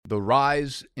The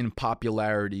rise in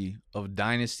popularity of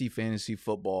Dynasty Fantasy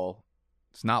Football,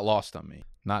 it's not lost on me.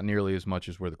 Not nearly as much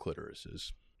as where the clitoris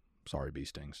is. Sorry, bee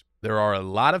stings. There are a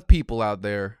lot of people out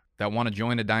there that want to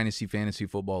join a Dynasty Fantasy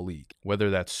Football League, whether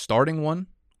that's starting one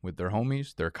with their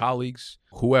homies, their colleagues,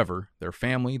 whoever, their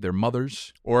family, their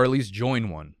mothers, or at least join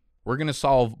one. We're going to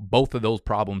solve both of those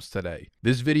problems today.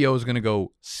 This video is going to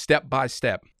go step by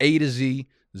step, A to Z,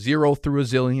 0 through a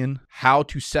zillion, how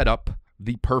to set up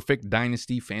the perfect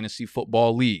Dynasty Fantasy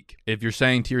Football League. If you're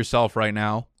saying to yourself right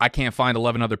now, I can't find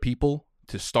 11 other people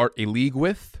to start a league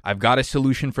with, I've got a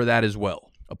solution for that as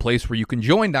well. A place where you can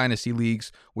join Dynasty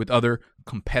Leagues with other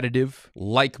competitive,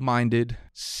 like-minded,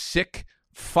 sick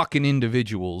fucking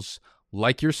individuals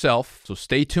like yourself. So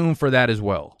stay tuned for that as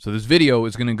well. So this video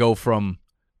is going to go from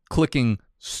clicking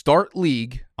Start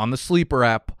League on the Sleeper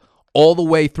app all the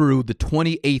way through the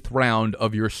 28th round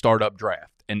of your startup draft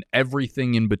and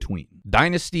everything in between.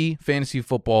 Dynasty Fantasy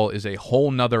Football is a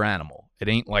whole nother animal. It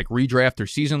ain't like redraft or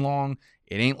season long.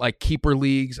 It ain't like keeper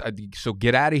leagues. So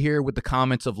get out of here with the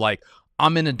comments of like,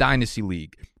 I'm in a Dynasty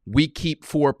League. We keep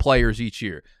 4 players each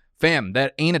year. Fam,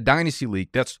 that ain't a Dynasty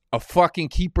League. That's a fucking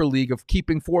keeper league of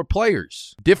keeping 4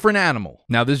 players. Different animal.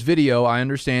 Now, this video, I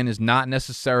understand, is not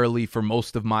necessarily for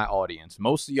most of my audience.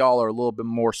 Most of y'all are a little bit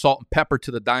more salt and pepper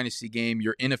to the Dynasty game.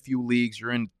 You're in a few leagues.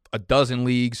 You're in a dozen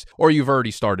leagues, or you've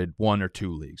already started 1 or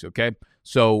 2 leagues, okay?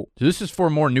 So this is for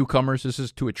more newcomers. This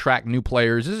is to attract new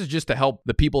players. This is just to help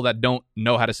the people that don't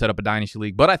know how to set up a Dynasty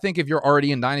League. But I think if you're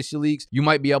already in Dynasty Leagues, you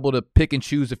might be able to pick and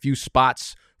choose a few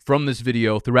spots from this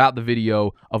video, throughout the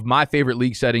video, of my favorite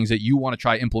league settings that you want to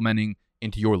try implementing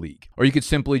into your league. Or you could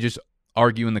simply just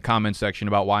argue in the comment section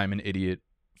about why I'm an idiot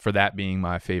for that being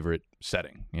my favorite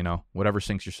setting, you know, whatever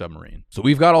sinks your submarine. So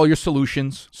we've got all your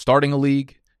solutions: starting a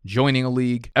league, joining a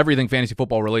league, everything fantasy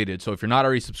football related. So if you're not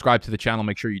already subscribed to the channel,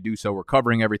 make sure you do so. We're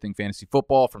covering everything fantasy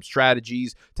football, from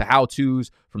strategies to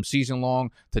how-tos, from season long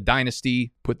to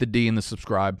dynasty. Put the D in the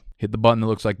subscribe. Hit the button that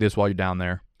looks like this while you're down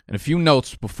there. And a few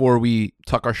notes before we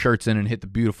tuck our shirts in and hit the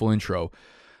beautiful intro.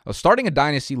 Starting a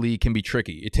Dynasty League can be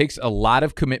tricky. It takes a lot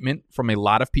of commitment from a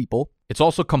lot of people. It's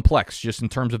also complex just in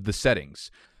terms of the settings.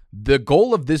 The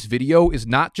goal of this video is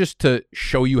not just to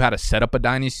show you how to set up a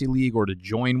Dynasty League or to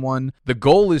join one. The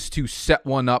goal is to set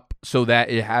one up so that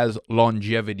it has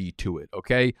longevity to it,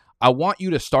 okay? I want you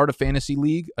to start a fantasy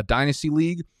league, a Dynasty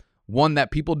League, one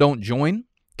that people don't join,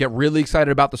 get really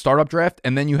excited about the startup draft,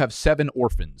 and then you have 7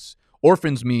 orphans.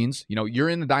 Orphans means, you know, you're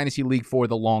in the Dynasty League for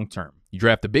the long term. You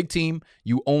draft a big team,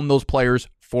 you own those players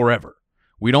forever.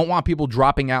 We don't want people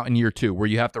dropping out in year 2 where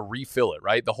you have to refill it,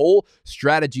 right? The whole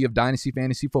strategy of Dynasty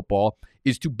Fantasy Football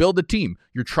is to build a team.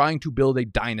 You're trying to build a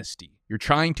dynasty. You're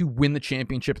trying to win the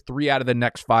championship 3 out of the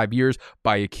next 5 years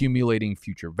by accumulating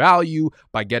future value,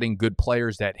 by getting good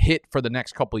players that hit for the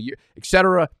next couple of years, et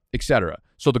cetera, et cetera.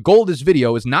 So the goal of this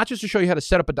video is not just to show you how to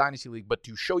set up a Dynasty League, but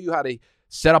to show you how to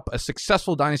set up a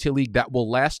successful Dynasty League that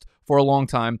will last for a long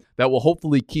time, that will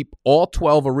hopefully keep all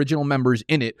 12 original members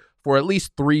in it for at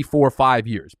least 3, 4, 5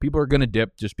 years. People are going to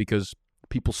dip just because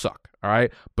people suck, all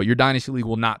right? But your Dynasty League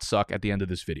will not suck at the end of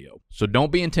this video. So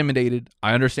don't be intimidated.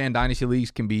 I understand Dynasty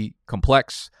Leagues can be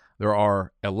complex. There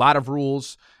are a lot of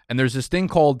rules, and there's this thing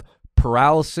called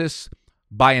paralysis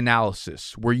by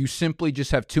analysis, where you simply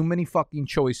just have too many fucking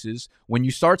choices when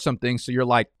you start something, so you're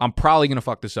like, I'm probably going to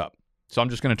fuck this up. So I'm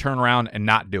just going to turn around and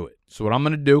not do it. So what I'm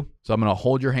going to do is I'm going to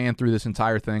hold your hand through this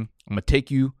entire thing. I'm going to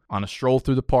take you on a stroll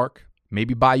through the park,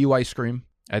 maybe buy you ice cream.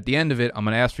 At the end of it, I'm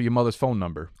going to ask for your mother's phone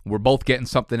number. We're both getting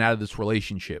something out of this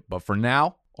relationship. But for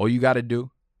now, all you got to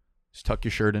do is tuck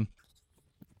your shirt in.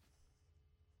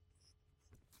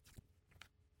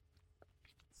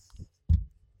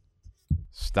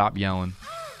 Stop yelling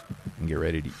and get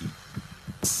ready to eat.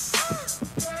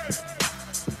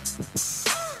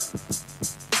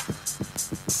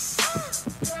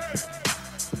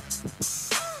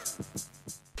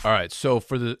 All right, so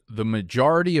for the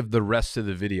majority of the rest of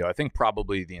the video, I think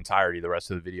probably the entirety of the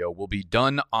rest of the video will be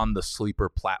done on the Sleeper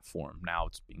platform. Now,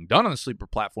 it's being done on the Sleeper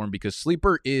platform because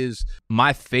Sleeper is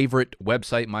my favorite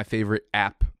website, my favorite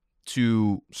app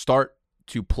to start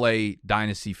to play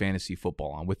Dynasty Fantasy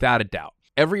Football on, without a doubt.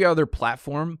 Every other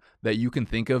platform that you can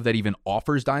think of that even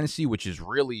offers Dynasty, which is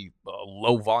really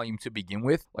low volume to begin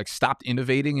with, like stopped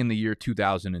innovating in the year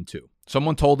 2002.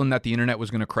 Someone told them that the internet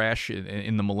was going to crash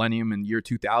in the millennium in year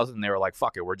 2000. And they were like,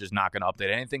 fuck it, we're just not going to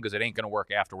update anything because it ain't going to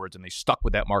work afterwards. And they stuck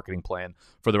with that marketing plan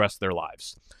for the rest of their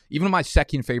lives. Even my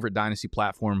second favorite Dynasty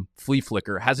platform, Flea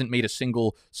Flicker, hasn't made a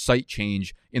single site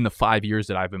change in the 5 years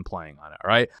that I've been playing on it, all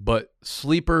right? But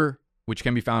Sleeper, which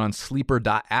can be found on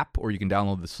sleeper.app, or you can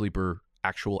download the Sleeper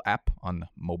actual app on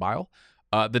mobile,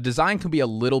 The design can be a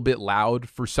little bit loud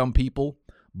for some people,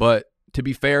 but to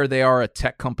be fair, they are a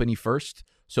tech company first.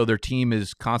 So their team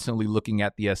is constantly looking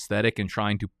at the aesthetic and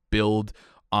trying to build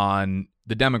on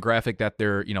the demographic that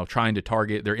they're, trying to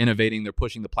target. They're innovating. They're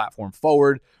pushing the platform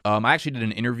forward. I actually did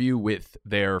an interview with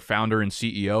their founder and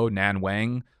CEO, Nan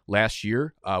Wang, last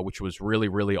year, which was really,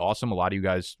 really awesome. A lot of you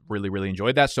guys really, really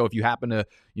enjoyed that. So if you happen to,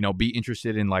 be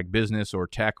interested in like business or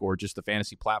tech or just the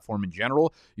fantasy platform in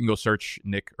general, you can go search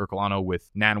Nick Ercolano with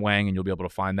Nan Wang and you'll be able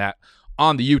to find that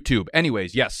on the YouTube.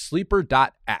 Anyways, yes,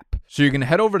 Sleeper.app. So you're going to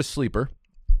head over to Sleeper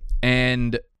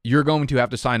and you're going to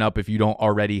have to sign up if you don't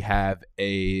already have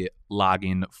a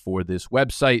login for this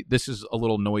website. This is a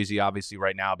little noisy, obviously,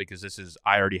 right now because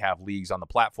I already have leagues on the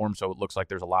platform, so it looks like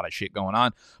there's a lot of shit going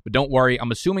on. But don't worry,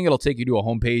 I'm assuming it'll take you to a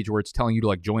homepage where it's telling you to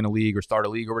like join a league or start a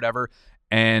league or whatever.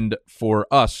 And for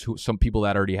us, some people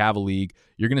that already have a league,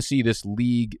 you're going to see this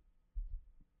league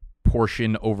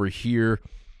portion over here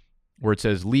where it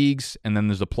says leagues, and then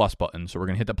there's a plus button. So we're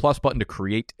going to hit the plus button to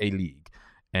create a league.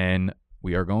 And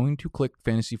we are going to click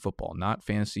fantasy football, not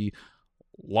fantasy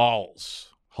lols.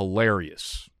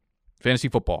 Hilarious. Fantasy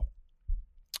football.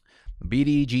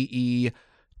 BDGE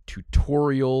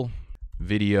tutorial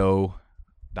video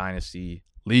dynasty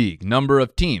league. Number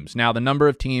of teams. Now, the number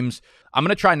of teams, I'm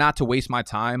going to try not to waste my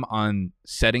time on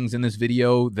settings in this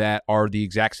video that are the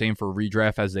exact same for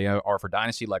redraft as they are for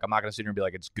dynasty. Like, I'm not going to sit here and be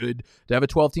like, it's good to have a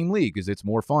 12-team league because it's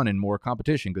more fun and more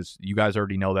competition, because you guys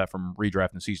already know that from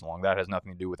redraft and season long. That has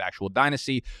nothing to do with actual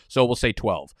dynasty. So we'll say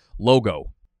 12.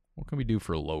 Logo. What can we do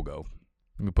for a logo?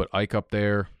 We can put Ike up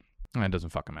there. It doesn't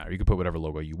fucking matter. You can put whatever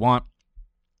logo you want.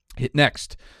 Hit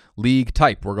next. League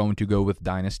type. We're going to go with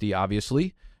dynasty,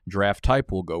 obviously. Draft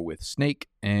type, we'll go with snake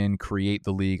and create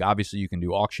the league. Obviously, you can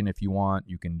do auction if you want.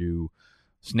 You can do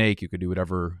snake. You could do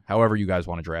whatever, however you guys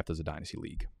want to draft as a dynasty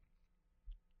league.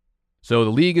 So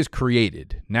the league is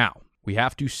created. Now, we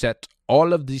have to set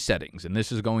all of these settings, and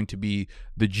this is going to be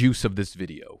the juice of this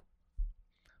video.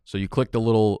 So you click the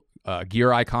little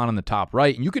gear icon on the top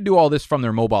right, and you could do all this from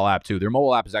their mobile app too. Their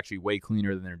mobile app is actually way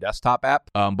cleaner than their desktop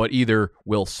app, but either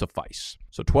will suffice.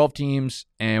 So 12 teams,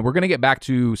 and we're going to get back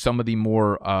to some of the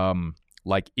more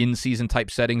like in-season type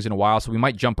settings in a while, so we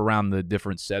might jump around the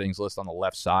different settings list on the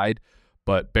left side,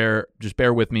 but just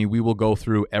bear with me. We will go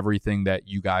through everything that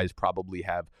you guys probably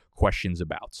have questions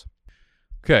about.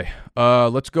 Okay,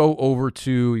 let's go over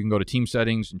to, you can go to team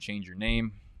settings and change your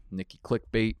name. Nicky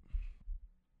Clickbait.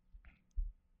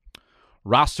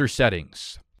 Roster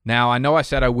settings. Now, I know I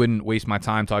said I wouldn't waste my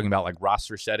time talking about like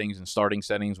roster settings and starting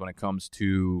settings when it comes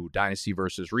to Dynasty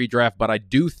versus Redraft, but I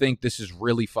do think this is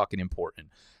really fucking important.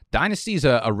 Dynasty is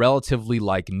a relatively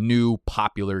like new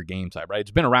popular game type, right? It's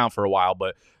been around for a while,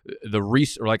 but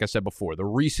like I said before, the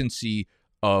recency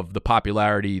of the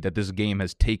popularity that this game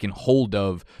has taken hold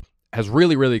of has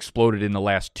really, really exploded in the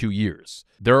last 2 years.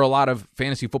 There are a lot of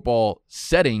fantasy football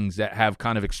settings that have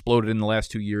kind of exploded in the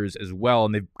last 2 years as well,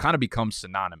 and they've kind of become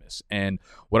synonymous. And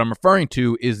what I'm referring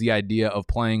to is the idea of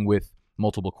playing with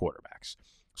multiple quarterbacks.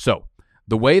 So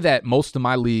the way that most of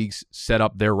my leagues set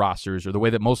up their rosters, or the way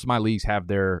that most of my leagues have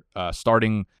their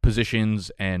starting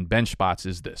positions and bench spots,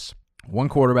 is this. 1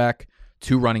 quarterback,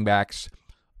 2 running backs.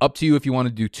 Up to you if you want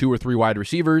to do 2 or 3 wide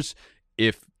receivers.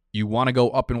 If you want to go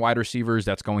up in wide receivers,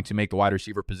 that's going to make the wide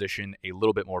receiver position a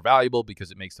little bit more valuable because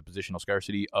it makes the positional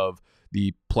scarcity of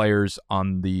the players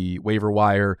on the waiver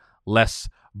wire less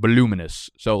voluminous.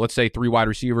 So let's say 3 wide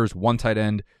receivers, 1 tight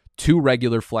end, 2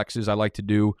 regular flexes I like to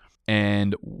do,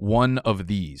 and 1 of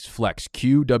these, flex,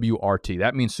 QWRT.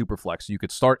 That means super flex. So you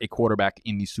could start a quarterback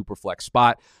in the super flex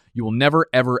spot. You will never,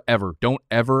 ever, ever, don't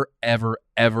ever, ever,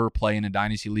 ever play in a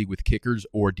dynasty league with kickers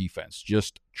or defense.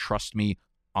 Just trust me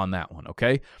on that one,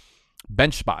 okay?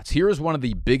 Bench spots. Here is one of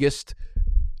the biggest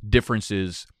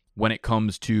differences when it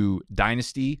comes to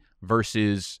dynasty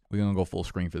versus, we're going to go full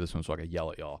screen for this one so I can yell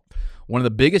at y'all. One of the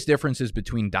biggest differences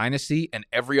between dynasty and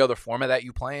every other format that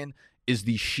you play in is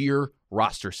the sheer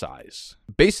roster size.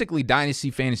 Basically, dynasty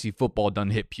fantasy football done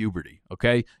hit puberty,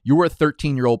 okay? You were a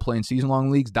 13-year-old playing season-long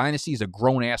leagues. Dynasty is a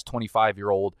grown-ass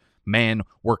 25-year-old man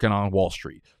working on Wall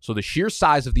Street. So the sheer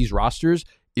size of these rosters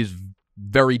is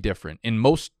very different. In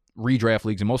most redraft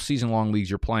leagues and most season-long leagues,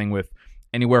 you're playing with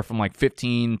anywhere from like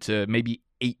 15 to maybe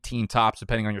 18 tops,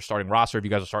 depending on your starting roster. If you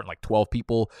guys are starting like 12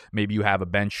 people, maybe you have a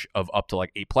bench of up to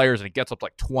like 8 players, and it gets up to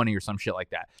like 20 or some shit like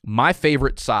that. My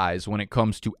favorite size when it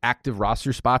comes to active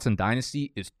roster spots in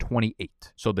Dynasty is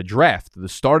 28. So the draft, the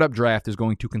startup draft, is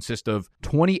going to consist of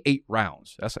 28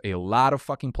 rounds. That's a lot of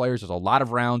fucking players. There's a lot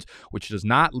of rounds, which does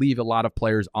not leave a lot of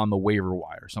players on the waiver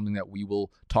wire, something that we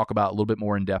will talk about a little bit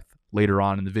more in depth later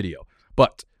on in the video.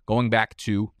 But going back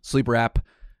to Sleeper app,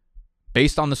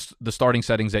 based on the starting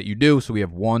settings that you do. So we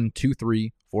have 1, 2,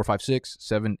 3, 4, 5, 6,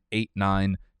 7, 8,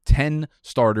 9, 10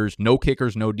 starters, no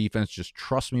kickers, no defense. Just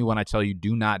trust me when I tell you,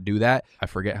 do not do that. I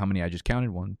forget how many I just counted.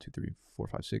 1, 2, 3, 4,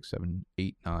 5, 6, 7,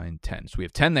 8, 9, 10. So we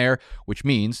have 10 there, which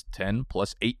means 10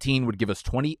 plus 18 would give us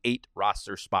 28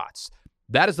 roster spots.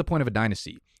 That is the point of a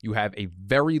dynasty. You have a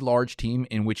very large team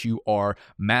in which you are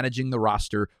managing the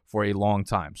roster for a long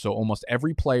time. So almost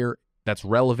every player that's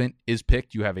relevant is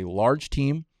picked. You have a large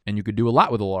team, and you could do a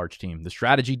lot with a large team. The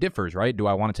strategy differs, right? Do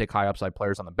I want to take high upside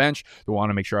players on the bench? Do I want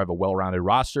to make sure I have a well-rounded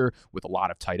roster with a lot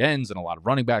of tight ends and a lot of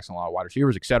running backs and a lot of wide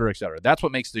receivers, et cetera, et cetera? That's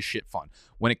what makes this shit fun.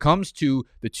 When it comes to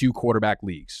the 2 quarterback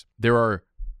leagues, there are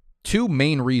 2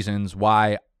 main reasons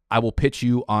why I will pitch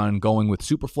you on going with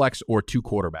Superflex or 2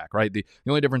 quarterback, right? The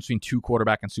only difference between 2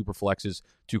 quarterback and Superflex is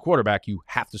 2 quarterback, you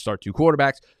have to start 2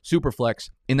 quarterbacks.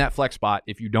 Superflex, in that flex spot,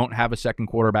 if you don't have a second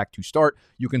quarterback to start,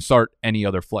 you can start any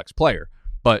other flex player.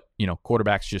 But,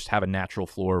 quarterbacks just have a natural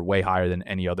floor way higher than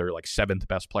any other, like, 7th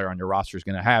best player on your roster is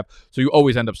going to have. So you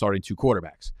always end up starting 2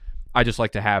 quarterbacks. I just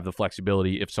like to have the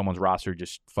flexibility if someone's roster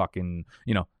just fucking,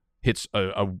 hits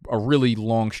a really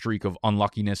long streak of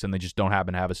unluckiness and they just don't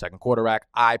happen to have a second quarterback.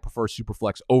 I prefer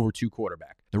Superflex over 2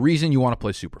 quarterback. The reason you want to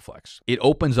play Superflex, it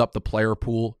opens up the player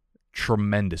pool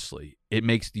tremendously. It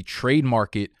makes the trade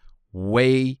market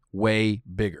way, way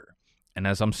bigger. And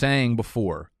as I'm saying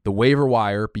before, the waiver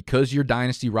wire, because your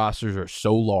dynasty rosters are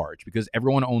so large, because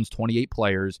everyone owns 28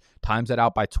 players, times that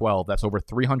out by 12, that's over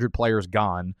 300 players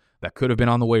gone that could have been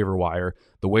on the waiver wire.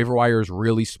 The waiver wire is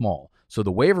really small. So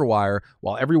the waiver wire,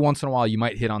 while every once in a while you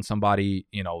might hit on somebody,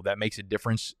 that makes a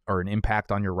difference or an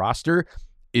impact on your roster,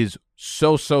 is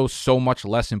so much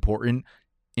less important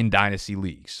in dynasty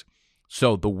leagues.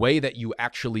 So the way that you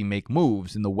actually make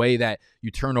moves and the way that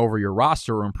you turn over your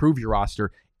roster or improve your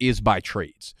roster is by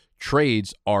trades.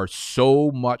 Trades are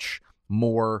so much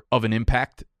more of an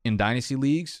impact in dynasty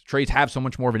leagues. Trades have so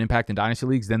much more of an impact in dynasty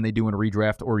leagues than they do in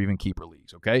redraft or even keeper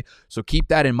leagues, okay? So keep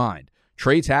that in mind.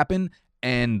 Trades happen,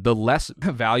 and the less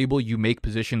valuable you make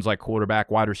positions like quarterback,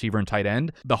 wide receiver, and tight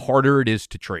end, the harder it is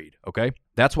to trade, okay?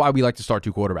 That's why we like to start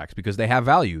 2 quarterbacks, because they have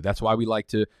value. That's why we like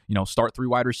to, start 3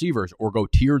 wide receivers or go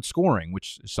tiered scoring,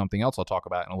 which is something else I'll talk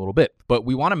about in a little bit. But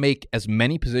we want to make as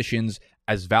many positions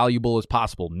as valuable as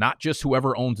possible, not just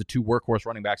whoever owns the 2 workhorse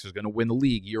running backs is going to win the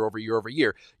league year over year over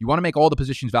year. You want to make all the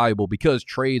positions valuable because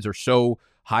trades are so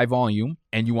high volume,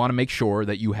 and you want to make sure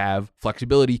that you have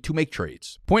flexibility to make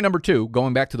trades. Point number 2,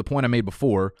 going back to the point I made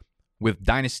before, with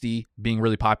Dynasty being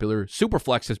really popular,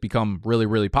 Superflex has become really,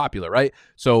 really popular, right?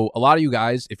 So a lot of you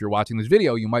guys, if you're watching this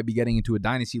video, you might be getting into a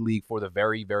Dynasty league for the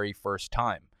very, very first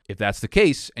time. If that's the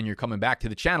case, and you're coming back to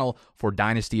the channel for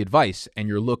Dynasty advice, and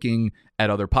you're looking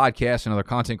at other podcasts and other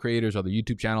content creators, other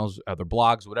YouTube channels, other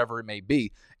blogs, whatever it may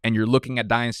be, and you're looking at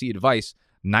Dynasty advice,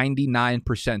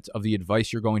 99% of the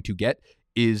advice you're going to get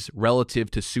is relative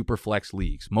to Superflex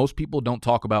leagues. Most people don't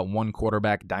talk about 1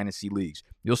 quarterback dynasty leagues.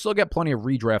 You'll still get plenty of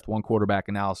redraft 1 quarterback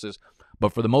analysis,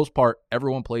 but for the most part,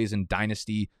 everyone plays in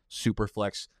dynasty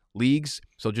Superflex leagues.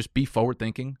 So just be forward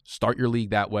thinking, start your league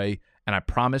that way, and I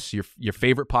promise your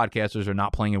favorite podcasters are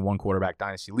not playing in 1 quarterback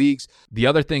dynasty leagues. The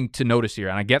other thing to notice here,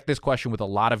 and I get this question with a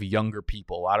lot of younger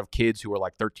people, a lot of kids who are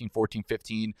like 13, 14,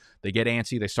 15, they get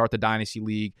antsy, they start the dynasty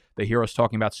league, they hear us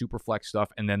talking about Superflex stuff,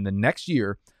 and then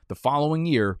the following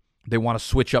year, they want to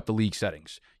switch up the league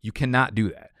settings. You cannot do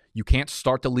that. You can't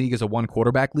start the league as a 1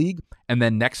 quarterback league and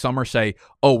then next summer say,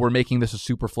 "Oh, we're making this a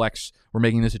Superflex. We're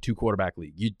making this a 2 quarterback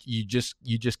league." You just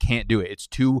can't do it. It's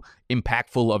too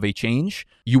impactful of a change.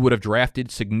 You would have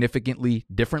drafted significantly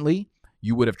differently.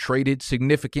 You would have traded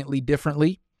significantly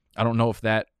differently. I don't know if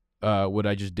that what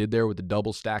I just did there with the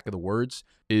double stack of the words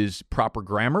is proper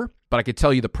grammar, but I could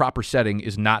tell you the proper setting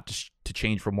is not to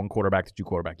change from 1 quarterback to 2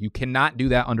 quarterback. You cannot do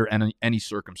that under any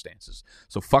circumstances.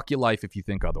 So fuck your life if you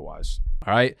think otherwise.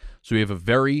 All right. So we have a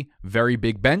very, very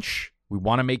big bench. We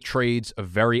want to make trades a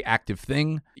very active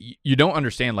thing. You don't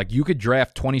understand. Like, you could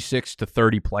draft 26 to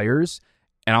 30 players.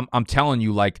 And I'm telling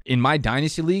you, like, in my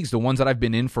dynasty leagues, the ones that I've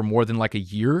been in for more than like a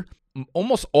year,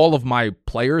 almost all of my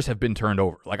players have been turned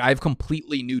over. Like, I have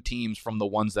completely new teams from the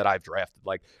ones that I've drafted.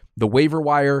 Like, the waiver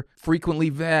wire, frequently,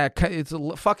 it's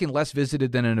fucking less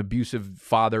visited than an abusive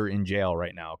father in jail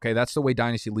right now, okay? That's the way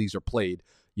dynasty leagues are played.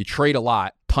 You trade a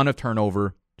lot, ton of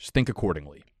turnover, just think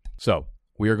accordingly. So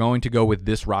we are going to go with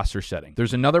this roster setting.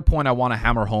 There's another point I want to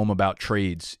hammer home about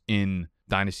trades in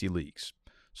dynasty leagues.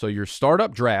 So your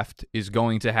startup draft is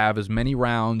going to have as many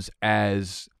rounds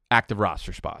as active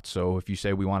roster spots. So if you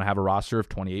say we want to have a roster of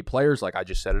 28 players, like I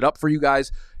just set it up for you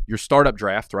guys, your startup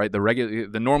draft, right?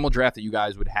 The normal draft that you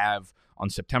guys would have on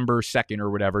September 2nd or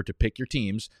whatever to pick your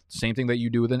teams, same thing that you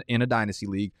do in a dynasty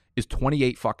league, is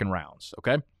 28 fucking rounds,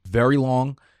 okay? Very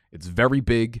long. It's very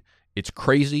big. It's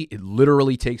crazy. It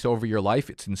literally takes over your life.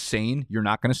 It's insane. You're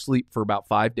not going to sleep for about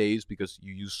 5 days because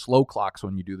you use slow clocks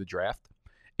when you do the draft,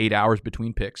 8 hours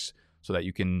between picks so that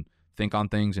you can think on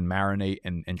things and marinate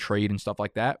and trade and stuff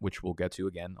like that, which we'll get to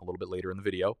again a little bit later in the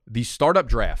video. The startup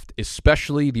draft,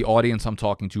 especially the audience I'm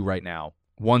talking to right now,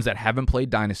 ones that haven't played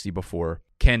Dynasty before,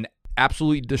 can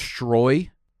absolutely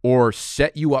destroy or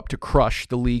set you up to crush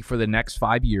the league for the next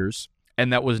 5 years.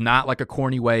 And that was not like a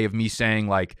corny way of me saying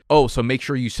like, oh, so make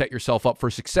sure you set yourself up for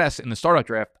success in the startup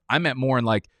draft. I meant more in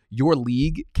like your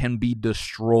league can be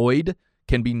destroyed,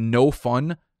 can be no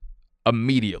fun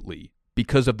immediately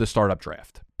because of the startup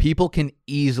draft. People can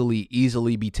easily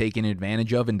be taken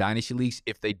advantage of in dynasty leagues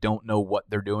if they don't know what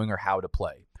they're doing or how to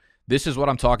play. This is what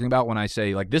I'm talking about when I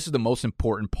say, like, this is the most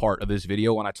important part of this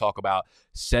video when I talk about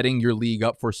setting your league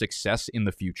up for success in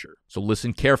the future. So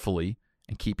listen carefully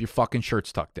and keep your fucking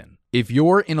shirts tucked in. If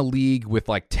you're in a league with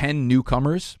like 10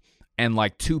 newcomers and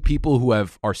like 2 people who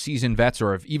are seasoned vets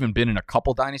or have even been in a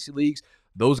couple dynasty leagues,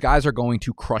 those guys are going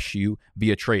to crush you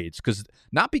via trades.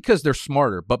 Not because they're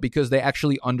smarter, but because they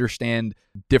actually understand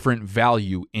different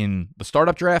value in the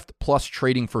startup draft plus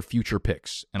trading for future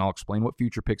picks. And I'll explain what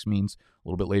future picks means a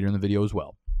little bit later in the video as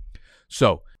well.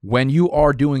 So when you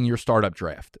are doing your startup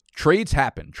draft, trades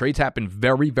happen. Trades happen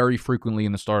very, very frequently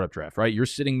in the startup draft, right? You're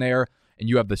sitting there and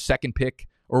you have the second pick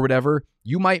or whatever.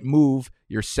 You might move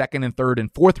your second and third and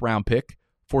fourth round pick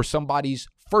for somebody's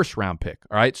first round pick.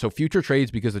 All right. So future trades,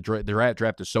 because the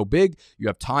draft is so big, you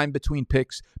have time between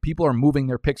picks. People are moving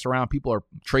their picks around. People are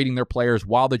trading their players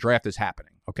while the draft is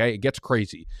happening. Okay. It gets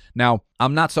crazy. Now,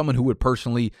 I'm not someone who would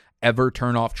personally ever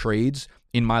turn off trades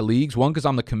in my leagues. One, because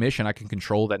I'm the commission, I can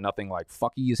control that nothing like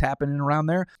fucky is happening around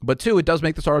there. But 2, it does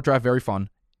make the startup draft very fun.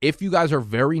 If you guys are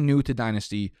very new to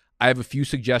Dynasty, I have a few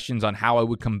suggestions on how I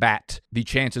would combat the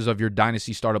chances of your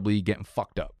Dynasty startup league getting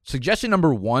fucked up. Suggestion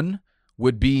number 1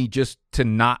 would be just to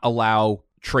not allow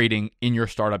trading in your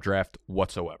startup draft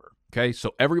whatsoever. Okay,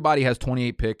 so everybody has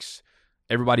 28 picks.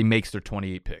 Everybody makes their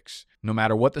 28 picks. No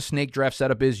matter what the snake draft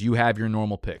setup is, you have your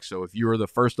normal picks. So if you're the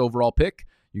first overall pick,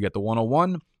 you get the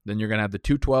 101, then you're going to have the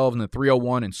 212 and the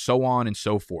 301 and so on and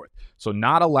so forth. So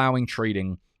not allowing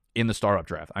trading in the startup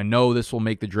draft. I know this will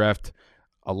make the draft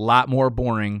a lot more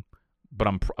boring,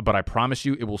 but I promise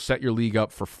you it will set your league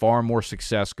up for far more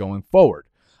success going forward.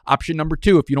 Option number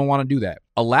 2, if you don't want to do that,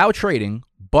 allow trading,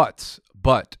 but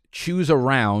choose a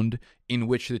round in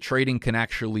which the trading can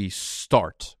actually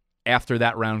start after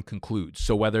that round concludes.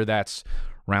 So whether that's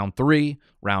round 3,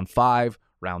 round 5,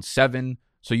 round 7.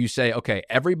 So you say, okay,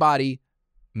 everybody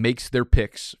makes their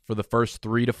picks for the first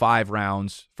 3 to 5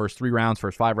 rounds, first 3 rounds,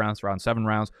 first 5 rounds, round 7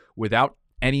 rounds, without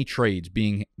any trades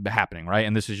happening, right?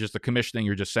 And this is just a commission thing.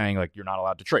 You're just saying like you're not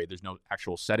allowed to trade. There's no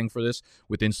actual setting for this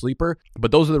within Sleeper, but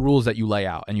those are the rules that you lay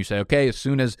out. And you say, okay, as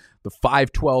soon as the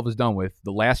 5-12 is done with,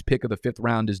 the last pick of the 5th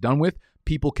round is done with,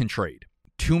 people can trade.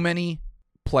 Too many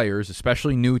players,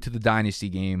 especially new to the Dynasty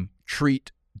game,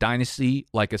 treat Dynasty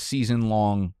like a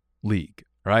season-long league,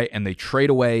 right? And they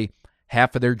trade away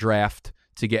half of their draft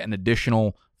to get an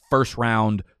additional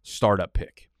first-round startup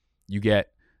pick. You get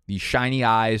these shiny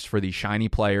eyes for these shiny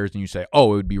players, and you say,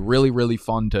 oh, it would be really, really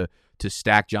fun to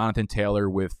stack Jonathan Taylor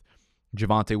with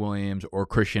Javonte Williams or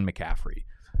Christian McCaffrey.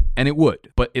 And it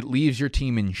would, but it leaves your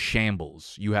team in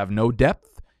shambles. You have no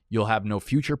depth, you'll have no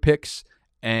future picks,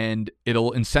 and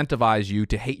it'll incentivize you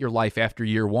to hate your life after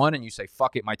year 1, and you say,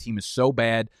 fuck it, my team is so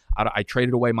bad, I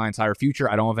traded away my entire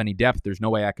future, I don't have any depth, there's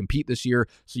no way I compete this year.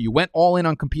 So you went all in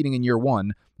on competing in year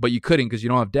 1, but you couldn't because you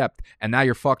don't have depth, and now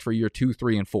you're fucked for year 2,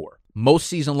 3, and 4. Most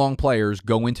season-long players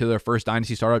go into their first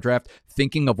Dynasty startup draft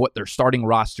thinking of what their starting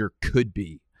roster could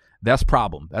be. That's a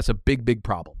problem. That's a big, big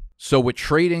problem. So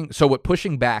with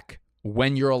pushing back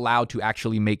when you're allowed to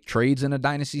actually make trades in a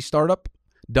Dynasty startup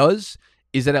does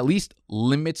is it at least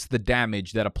limits the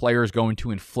damage that a player is going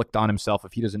to inflict on himself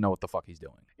if he doesn't know what the fuck he's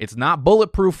doing. It's not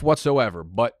bulletproof whatsoever,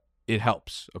 but it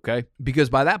helps, okay? Because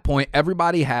by that point,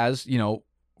 everybody has,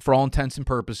 for all intents and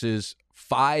purposes,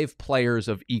 5 players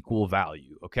of equal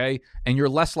value, okay? And you're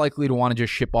less likely to want to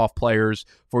just ship off players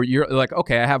you're like,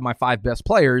 okay, I have my 5 best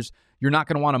players. You're not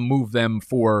going to want to move them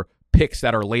for picks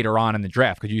that are later on in the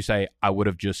draft because you say, I would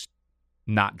have just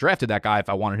not drafted that guy if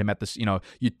I wanted him at this,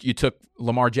 you took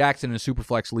Lamar Jackson in a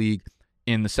Superflex league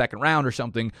in the 2nd round or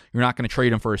something, you're not going to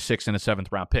trade him for a 6th and a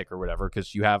 7th round pick or whatever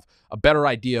because you have a better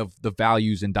idea of the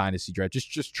values in Dynasty draft.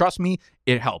 Just trust me,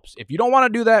 it helps. If you don't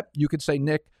want to do that, you could say,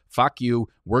 Nick, fuck you.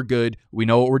 We're good. We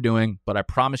know what we're doing. But I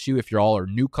promise you, if you all are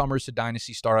newcomers to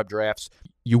Dynasty startup drafts,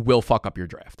 you will fuck up your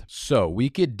draft. So we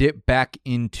could dip back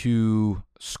into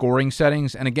scoring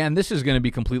settings. And again, this is going to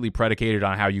be completely predicated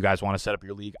on how you guys want to set up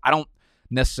your league. I don't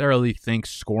necessarily think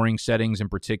scoring settings in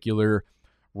particular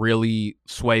really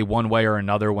sway one way or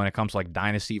another when it comes to like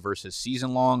dynasty versus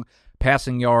season long.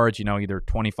 Passing yards, either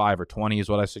 25 or 20 is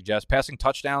what I suggest. Passing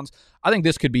touchdowns, I think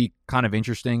this could be kind of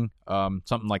interesting.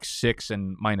 Something like 6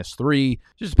 and -3,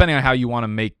 just depending on how you want to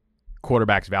make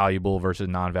quarterbacks valuable versus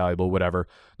non-valuable, whatever.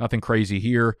 Nothing crazy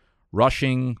here. Rush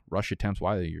attempts,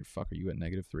 why the fuck are you at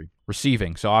 -3?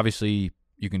 Receiving, so obviously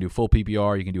you can do full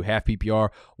PPR, you can do half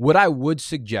PPR. What I would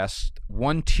suggest,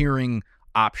 one tiering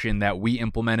option that we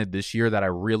implemented this year that I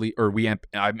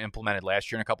implemented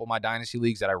last year in a couple of my dynasty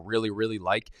leagues that I really, really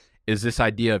like is this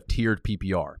idea of tiered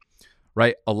PPR,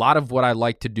 right? A lot of what I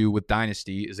like to do with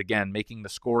dynasty is, again, making the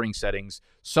scoring settings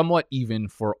somewhat even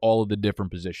for all of the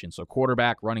different positions. So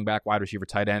quarterback, running back, wide receiver,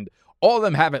 tight end, all of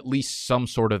them have at least some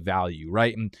sort of value,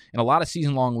 right? And in a lot of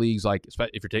season-long leagues, like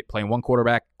if you're playing one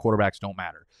quarterback, quarterbacks don't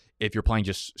matter. If you're playing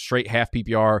just straight half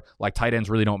PPR, like tight ends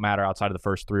really don't matter outside of the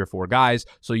first 3 or 4 guys,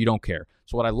 so you don't care.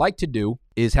 So what I like to do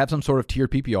is have some sort of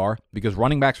tiered PPR because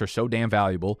running backs are so damn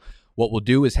valuable. What we'll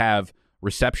do is have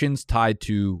receptions tied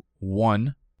to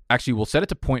 1. Actually, we'll set it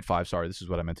to 0.5. Sorry, this is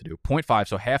what I meant to do. 0.5,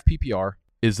 so half PPR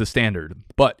is the standard.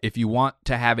 But if you want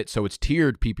to have it so it's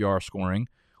tiered PPR scoring,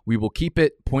 we will keep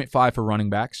it 0.5 for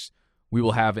running backs. We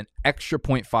will have an extra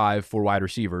 0.5 for wide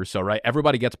receivers. So, right,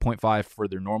 everybody gets 0.5 for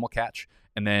their normal catch.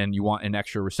 And then you want an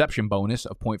extra reception bonus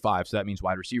of 0.5. So that means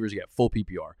wide receivers get full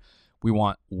PPR. We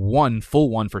want full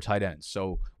one for tight ends.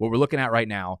 So what we're looking at right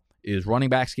now is running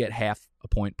backs get half a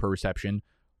point per reception.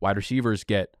 Wide receivers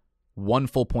get 1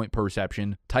 full point per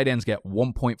reception. Tight ends get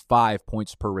 1.5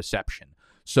 points per reception.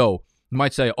 So you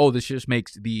might say, oh, this just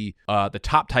makes the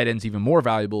top tight ends even more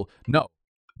valuable. No,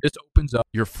 this opens up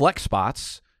your flex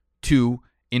spots to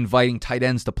inviting tight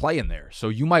ends to play in there. So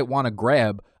you might want to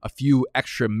grab a few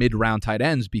extra mid-round tight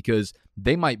ends because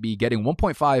they might be getting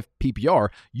 1.5 PPR.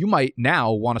 You might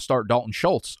now want to start Dalton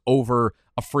Schultz over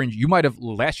a fringe.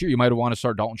 Last year, you might have wanted to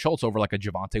start Dalton Schultz over like a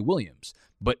Javonte Williams.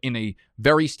 But in a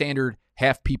very standard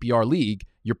half PPR league,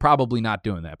 you're probably not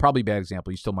doing that. Probably a bad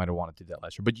example. You still might have wanted to do that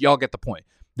last year. But y'all get the point.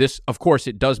 This, of course,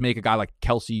 it does make a guy like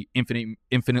Kelsey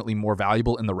infinitely more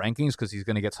valuable in the rankings because he's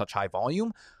going to get such high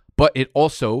volume. But it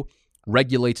also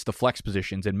regulates the flex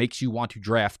positions and makes you want to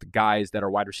draft guys that are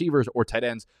wide receivers or tight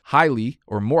ends highly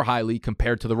or more highly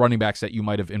compared to the running backs that you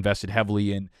might have invested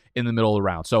heavily in the middle of the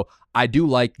round. So I do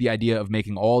like the idea of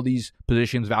making all these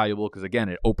positions valuable because, again,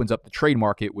 it opens up the trade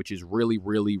market, which is really,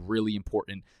 really, really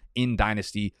important in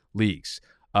dynasty leagues.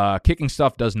 Kicking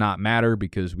stuff does not matter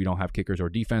because we don't have kickers or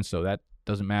defense, so that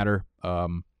doesn't matter.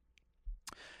 And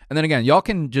then again, y'all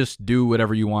can just do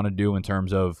whatever you want to do in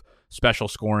terms of special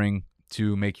scoring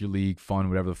to make your league fun,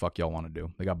 whatever the fuck y'all want to do.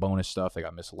 They got bonus stuff. They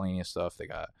got miscellaneous stuff. They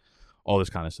got all this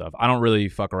kind of stuff. I don't really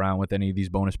fuck around with any of these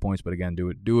bonus points, but again,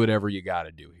 do whatever you got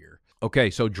to do here. Okay,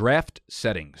 so draft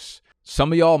settings.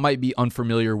 Some of y'all might be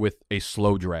unfamiliar with a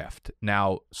slow draft.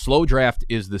 Now, slow draft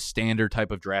is the standard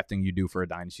type of drafting you do for a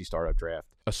dynasty startup draft.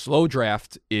 A slow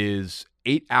draft is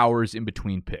 8 hours in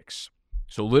between picks.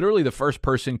 So literally the first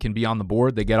person can be on the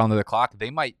board. They get onto the clock.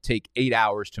 They might take 8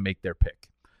 hours to make their pick.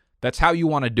 That's how you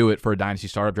want to do it for a dynasty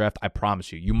startup draft. I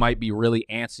promise you. You might be really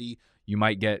antsy. You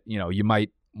might get, you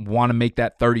might want to make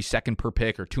that 30-second per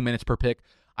pick or 2 minutes per pick.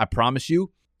 I promise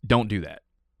you, don't do that.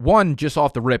 One, just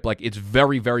off the rip, it's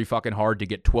very, very fucking hard to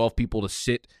get 12 people to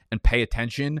sit and pay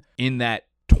attention in that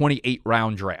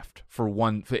 28-round draft for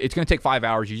one. It's going to take 5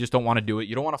 hours. You just don't want to do it.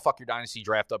 You don't want to fuck your dynasty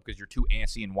draft up because you're too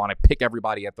antsy and want to pick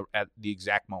everybody at the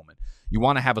exact moment. You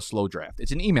want to have a slow draft.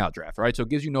 It's an email draft, right? So it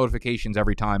gives you notifications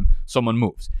every time someone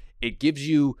moves. It gives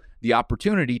you the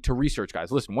opportunity to research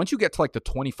guys. Listen, once you get to the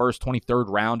 21st, 23rd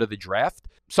round of the draft,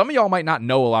 some of y'all might not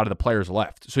know a lot of the players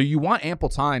left. So you want ample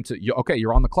time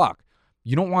you're on the clock.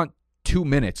 You don't want 2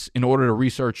 minutes in order to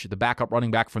research the backup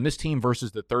running back from this team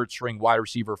versus the third string wide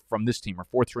receiver from this team or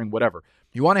fourth string, whatever.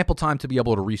 You want ample time to be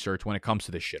able to research when it comes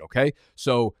to this shit, okay?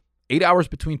 So 8 hours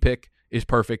between pick is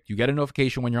perfect. You get a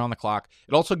notification when you're on the clock.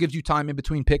 It also gives you time in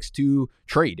between picks to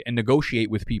trade and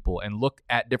negotiate with people and look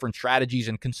at different strategies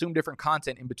and consume different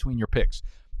content in between your picks.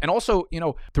 And also,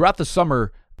 throughout the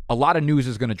summer, a lot of news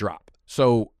is going to drop.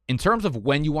 So in terms of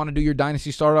when you want to do your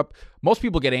dynasty startup, most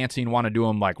people get antsy and want to do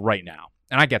them right now.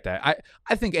 And I get that.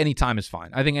 I think any time is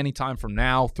fine. I think any time from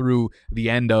now through the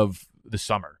end of the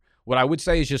summer. What I would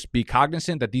say is just be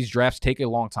cognizant that these drafts take a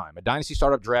long time. A dynasty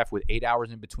startup draft with 8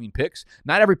 hours in between picks,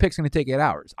 not every pick's going to take 8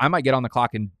 hours. I might get on the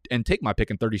clock and take my pick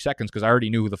in 30 seconds because I already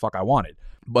knew who the fuck I wanted.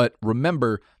 But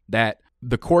remember that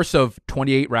the course of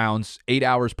 28 rounds, 8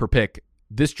 hours per pick,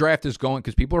 this draft is going,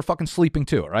 because people are fucking sleeping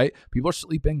too, right? People are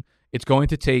sleeping. It's going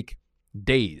to take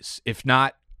days, if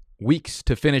not weeks,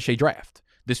 to finish a draft.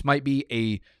 This might be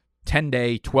a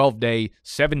 10-day, 12-day,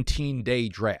 17-day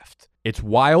draft. It's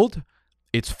wild.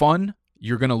 It's fun.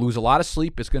 You're going to lose a lot of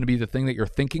sleep. It's going to be the thing that you're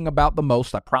thinking about the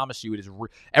most. I promise you. It is.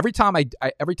 Every time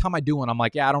I do one, I'm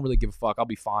like, yeah, I don't really give a fuck. I'll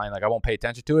be fine. Like, I won't pay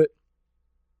attention to it.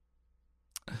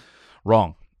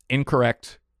 Wrong.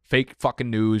 Incorrect. Fake fucking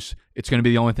news. It's going to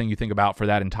be the only thing you think about for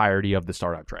that entirety of the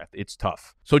startup draft. It's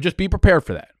tough. So just be prepared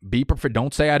for that. Be prepared.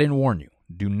 Don't say I didn't warn you.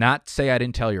 Do not say I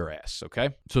didn't tell your ass, okay?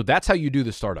 So that's how you do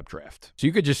the startup draft. So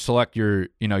you could just select you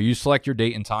select your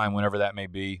date and time, whenever that may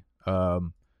be.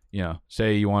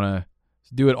 Say you want to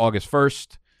do it August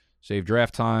 1st, save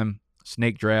draft time,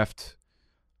 snake draft,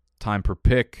 time per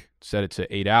pick, set it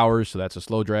to 8 hours, so that's a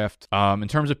slow draft. In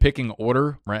terms of picking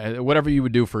order, right, whatever you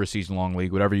would do for a season-long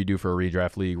league, whatever you do for a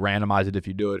redraft league, randomize it if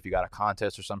you do it. If you got a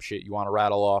contest or some shit you want to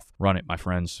rattle off, run it, my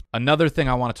friends. Another thing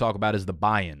I want to talk about is the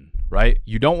buy-in, right?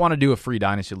 You don't want to do a free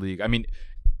dynasty league. I mean,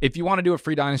 if you want to do a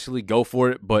free dynasty league, go for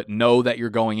it, but know that you're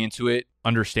going into it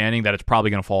understanding that it's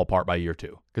probably going to fall apart by year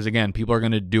 2. Because again, people are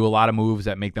going to do a lot of moves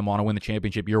that make them want to win the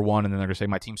championship year 1, and then they're going to say,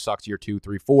 my team sucks year 2,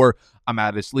 3, 4. I'm out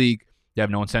of this league. You have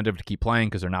no incentive to keep playing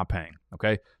because they're not paying,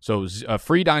 okay? So a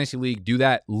free dynasty league, do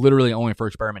that literally only for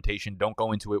experimentation. Don't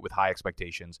go into it with high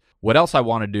expectations. What else I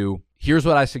want to do, here's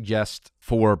what I suggest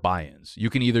for buy-ins. You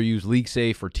can either use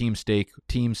LeagueSafe or TeamStake.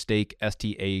 TeamStake,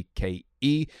 STAKE,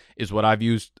 is what I've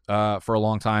used for a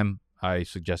long time. I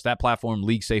suggest that platform.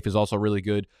 LeagueSafe is also really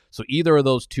good. So either of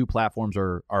those two platforms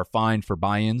are fine for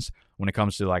buy-ins when it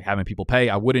comes to like having people pay.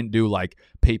 I wouldn't do like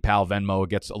PayPal, Venmo. It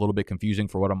gets a little bit confusing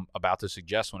for what I'm about to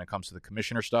suggest when it comes to the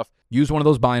commissioner stuff. Use one of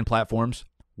those buy-in platforms.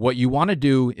 What you want to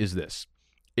do is this.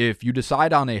 If you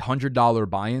decide on a $100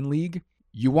 buy-in league,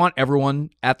 you want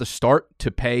everyone at the start to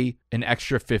pay an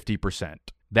extra 50%.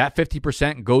 That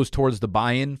 50% goes towards the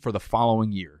buy-in for the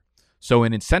following year. So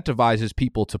it incentivizes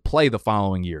people to play the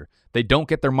following year. They don't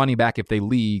get their money back if they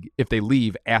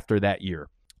leave after that year.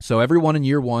 So everyone in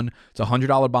year 1, it's a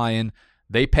 $100 buy-in.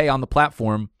 They pay on the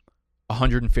platform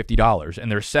 $150,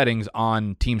 and there's settings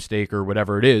on TeamStake or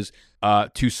whatever it is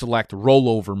to select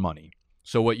rollover money.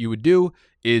 So what you would do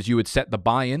is you would set the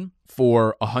buy-in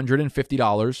for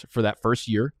 $150 for that first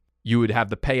year. You would have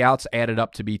the payouts added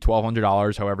up to be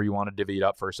 $1,200, however you want to divvy it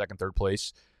up for second, third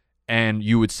place. And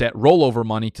you would set rollover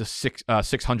money to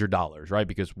 $600, right?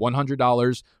 Because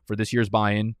 $100 for this year's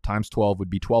buy-in times 12 would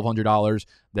be $1,200.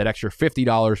 That extra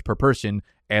 $50 per person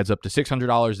adds up to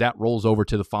 $600. That rolls over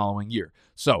to the following year.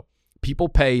 So people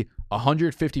pay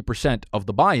 150% of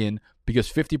the buy-in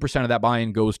because 50% of that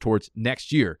buy-in goes towards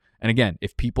next year. And again,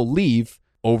 if people leave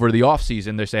over the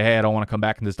offseason, they say, hey, I don't want to come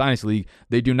back in this dynasty league,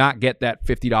 they do not get that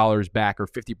 $50 back or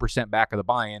 50% back of the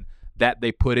buy-in that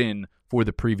they put in for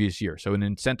the previous year. So it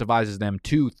incentivizes them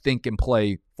to think and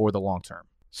play for the long term.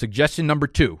 Suggestion number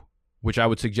 2, which I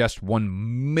would suggest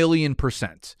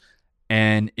 1,000,000%.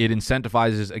 And it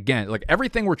incentivizes, again, like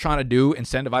everything we're trying to do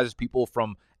incentivizes people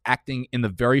from acting in the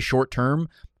very short term,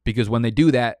 because when they do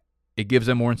that, it gives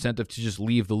them more incentive to just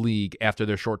leave the league after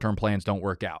their short-term plans don't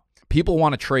work out. People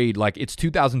want to trade like it's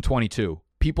 2022.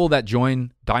 People that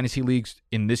join dynasty leagues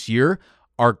in this year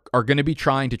are going to be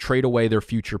trying to trade away their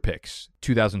future picks,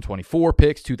 2024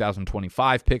 picks,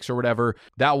 2025 picks or whatever.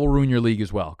 That will ruin your league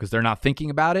as well because they're not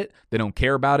thinking about it. They don't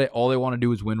care about it. All they want to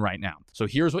do is win right now. So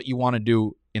here's what you want to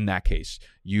do in that case.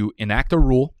 You enact a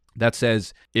rule that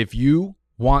says if you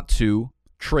want to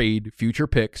trade future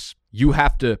picks, you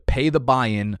have to pay the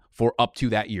buy-in for up to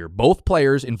that year. Both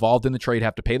players involved in the trade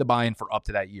have to pay the buy-in for up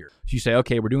to that year. So you say,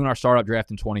 okay, we're doing our startup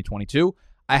draft in 2022.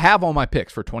 I have all my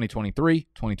picks for 2023,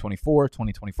 2024,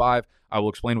 2025. I will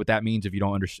explain what that means if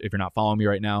you're not following me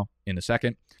right now in a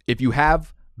second. If you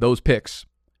have those picks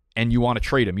and you want to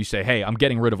trade them, you say, hey, I'm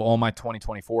getting rid of all my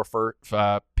 2024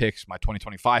 picks, my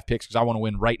 2025 picks, because I want to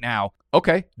win right now.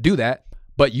 Okay, do that.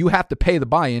 But you have to pay the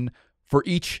buy-in for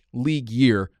each league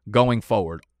year going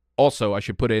forward. Also, I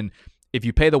should put in, if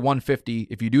you pay the $150,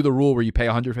 if you do the rule where you pay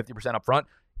 150% up front,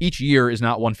 each year is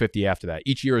not $150 after that.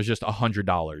 Each year is just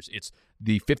 $100. It's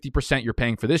the 50% you're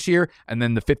paying for this year, and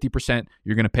then the 50%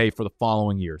 you're going to pay for the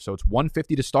following year. So it's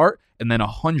 $150 to start, and then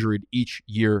 $100 each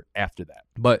year after that.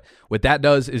 But what that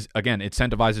does is, again, it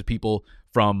incentivizes people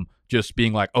from just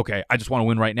being like, okay, I just want to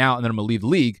win right now, and then I'm going to leave the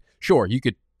league. Sure, you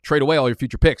could trade away all your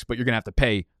future picks, but you're going to have to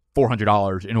pay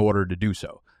 $400 in order to do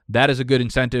so. That is a good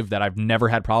incentive that I've never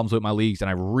had problems with my leagues, and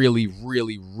I really,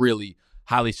 really, really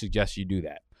highly suggest you do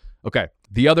that. Okay,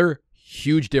 the other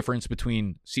huge difference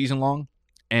between season-long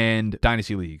and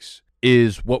dynasty leagues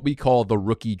is what we call the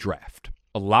rookie draft.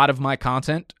 A lot of my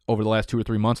content over the last 2 or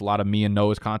 3 months, a lot of me and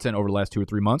Noah's content over the last 2 or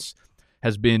 3 months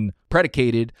has been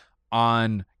predicated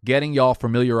on getting y'all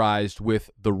familiarized with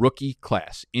the rookie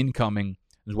class incoming,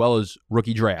 as well as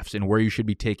rookie drafts and where you should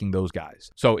be taking those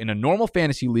guys. So in a normal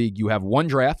fantasy league, you have one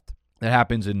draft that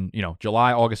happens in,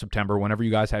 July, August, September, whenever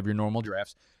you guys have your normal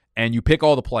drafts, and you pick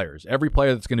all the players. Every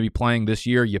player that's going to be playing this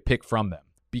year, you pick from them.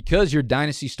 Because your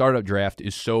dynasty startup draft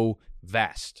is so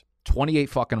vast, 28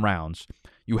 fucking rounds,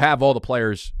 you have all the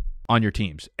players on your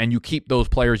teams, and you keep those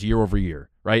players year over year,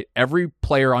 right? Every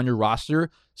player on your roster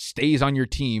stays on your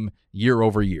team year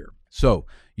over year. So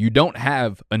you don't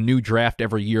have a new draft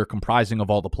every year comprising of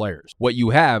all the players. What you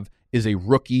have is a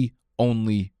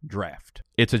rookie-only draft.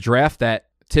 It's a draft that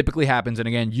typically happens, and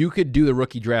again, you could do the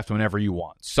rookie draft whenever you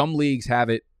want. Some leagues have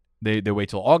it. They wait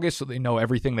till August so they know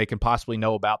everything they can possibly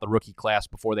know about the rookie class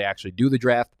before they actually do the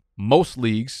draft. Most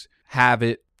leagues have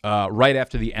it right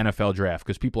after the NFL draft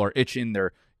because people are itching.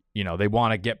 They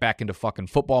want to get back into fucking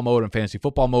football mode and fantasy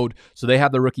football mode. So they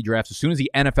have the rookie drafts. As soon as the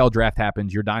NFL draft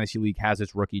happens, your dynasty league has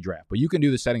its rookie draft. But you can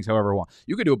do the settings however you want.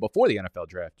 You could do it before the NFL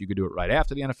draft. You could do it right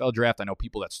after the NFL draft. I know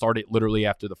people that start it literally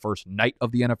after the first night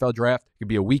of the NFL draft. It could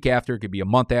be a week after. It could be a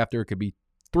month after. It could be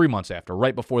 3 months after,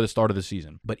 right before the start of the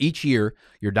season. But each year,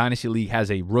 your dynasty league has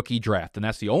a rookie draft, and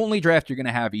that's the only draft you're going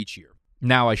to have each year.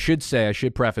 Now, I should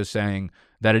preface saying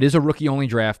that it is a rookie-only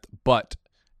draft, but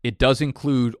it does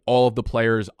include all of the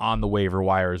players on the waiver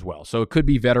wire as well. So it could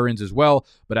be veterans as well,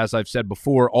 but as I've said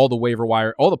before, all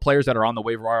the players that are on the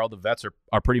waiver wire, all the vets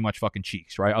are pretty much fucking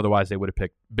cheeks, right? Otherwise, they would have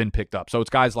been picked up. So it's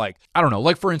guys like,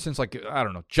 for instance,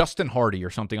 Justin Hardy or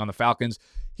something on the Falcons.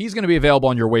 He's going to be available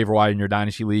on your waiver wire in your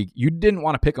dynasty league. You didn't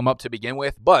want to pick him up to begin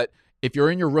with, but if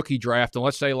you're in your rookie draft, and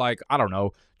let's say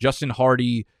Justin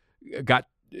Hardy got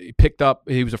picked up,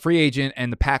 he was a free agent,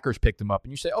 and the Packers picked him up,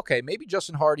 and you say, okay, maybe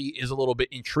Justin Hardy is a little bit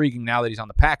intriguing now that he's on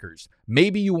the Packers.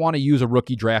 Maybe you want to use a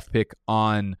rookie draft pick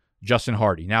on Justin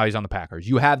Hardy. Now he's on the Packers.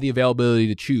 You have the availability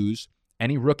to choose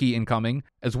any rookie incoming,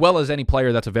 as well as any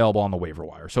player that's available on the waiver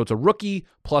wire. So it's a rookie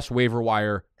plus waiver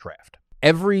wire draft.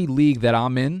 Every league that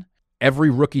I'm in, every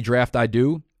rookie draft I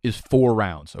do is 4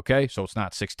 rounds, okay? So it's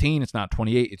not 16, it's not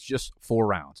 28, it's just 4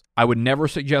 rounds. I would never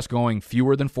suggest going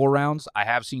fewer than 4 rounds. I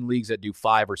have seen leagues that do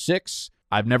 5 or 6.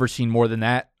 I've never seen more than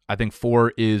that. I think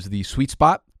 4 is the sweet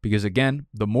spot because, again,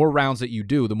 the more rounds that you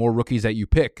do, the more rookies that you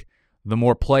pick, the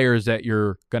more players that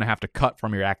you're going to have to cut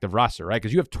from your active roster, right?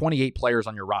 Because you have 28 players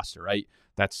on your roster, right?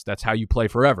 That's how you play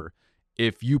forever.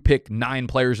 If you pick 9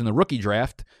 players in the rookie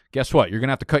draft, guess what? You're going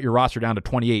to have to cut your roster down to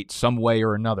 28 some way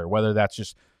or another, whether that's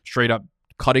just straight up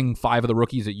cutting 5 of the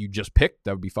rookies that you just picked,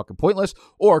 that would be fucking pointless,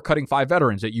 or cutting 5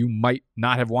 veterans that you might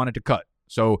not have wanted to cut.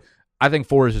 So I think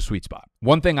 4 is a sweet spot.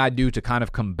 One thing I do to kind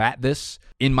of combat this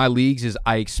in my leagues is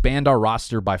I expand our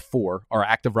roster by 4, our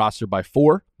active roster by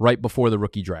 4, right before the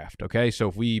rookie draft, okay? So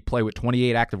if we play with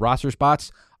 28 active roster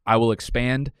spots, I will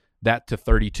expand that to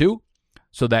 32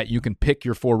 so that you can pick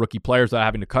your 4 rookie players without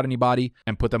having to cut anybody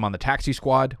and put them on the taxi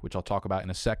squad, which I'll talk about in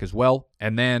a sec as well.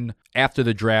 And then after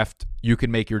the draft, you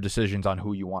can make your decisions on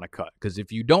who you want to cut. Because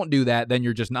if you don't do that, then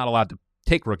you're just not allowed to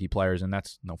take rookie players, and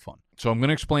that's no fun. So I'm going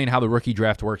to explain how the rookie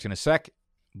draft works in a sec.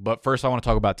 But first, I want to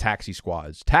talk about taxi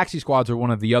squads. Taxi squads are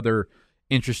one of the other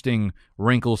interesting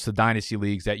wrinkles to dynasty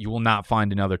leagues that you will not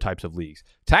find in other types of leagues.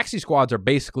 Taxi squads are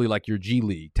basically like your G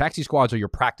League. Taxi squads are your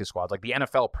practice squads, like the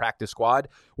NFL practice squad,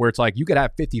 where it's like you could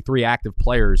have 53 active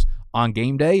players on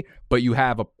game day, but you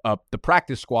have the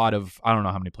practice squad of, I don't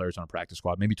know how many players on a practice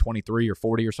squad, maybe 23 or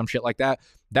 40 or some shit like that.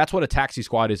 That's what a taxi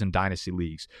squad is in dynasty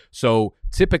leagues. So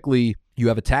typically you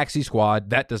have a taxi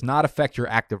squad that does not affect your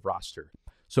active roster.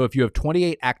 So if you have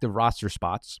 28 active roster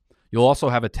spots, you'll also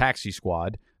have a taxi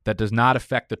squad that does not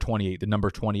affect the number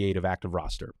 28 of active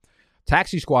roster.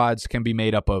 Taxi squads can be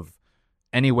made up of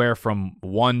anywhere from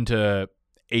 1 to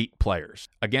 8 players.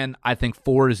 Again, I think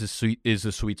 4 is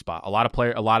a sweet spot. A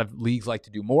lot of leagues like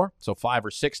to do more, so 5 or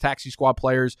 6 taxi squad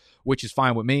players, which is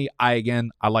fine with me. I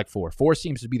like 4. 4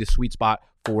 seems to be the sweet spot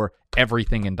for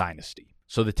everything in Dynasty.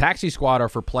 So the taxi squad are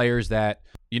for players that,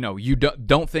 you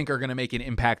don't think are going to make an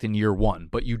impact in year 1,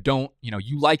 but you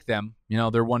like them.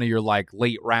 They're one of your like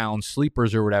late round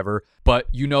sleepers or whatever, but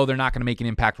they're not going to make an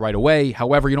impact right away.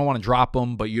 However, you don't want to drop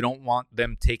them, but you don't want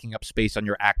them taking up space on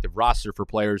your active roster for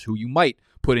players who you might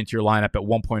put into your lineup at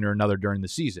one point or another during the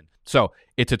season. So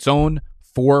it's its own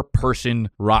 4-person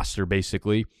roster,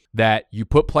 basically, that you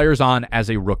put players on as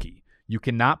a rookie. You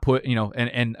cannot put,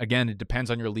 and again, it depends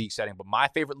on your league setting, but my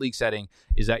favorite league setting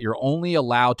is that you're only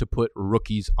allowed to put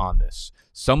rookies on this.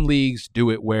 Some leagues do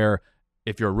it where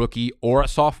if you're a rookie or a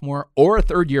sophomore or a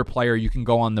third-year player, you can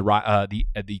go on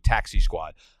the taxi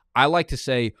squad. I like to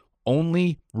say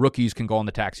only rookies can go on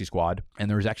the taxi squad, and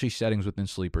there's actually settings within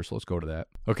Sleeper, so let's go to that.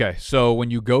 Okay, so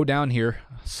when you go down here,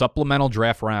 supplemental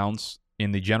draft rounds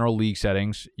in the general league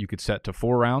settings, you could set to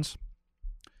 4 rounds.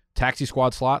 Taxi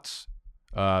squad slots,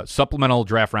 supplemental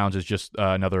draft rounds is just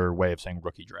another way of saying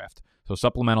rookie draft. So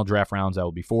supplemental draft rounds, that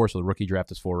will be 4, so the rookie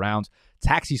draft is 4 rounds.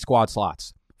 Taxi squad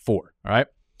slots, 4, all right?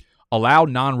 Allow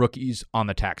non-rookies on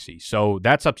the taxi. So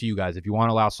that's up to you guys. If you want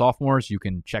to allow sophomores, you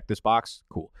can check this box.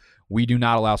 Cool. We do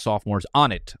not allow sophomores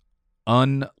on it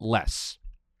unless,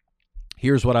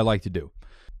 here's what I like to do.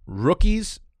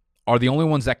 Rookies are the only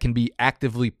ones that can be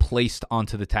actively placed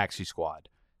onto the taxi squad.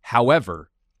 However,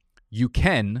 you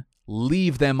can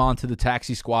leave them onto the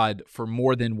taxi squad for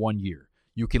more than 1 year.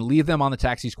 You can leave them on the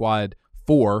taxi squad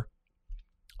for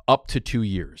up to 2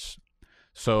 years.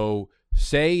 So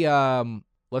say,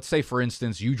 let's say, for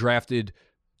instance, you drafted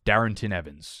Darrynton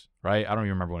Evans, right? I don't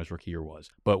even remember when his rookie year was.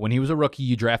 But when he was a rookie,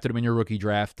 you drafted him in your rookie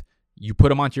draft. You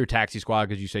put him onto your taxi squad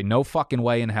because you say, no fucking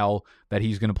way in hell that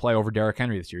he's going to play over Derrick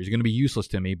Henry this year. He's going to be useless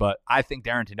to me, but I think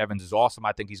Darrynton Evans is awesome.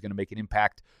 I think he's going to make an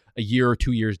impact a year or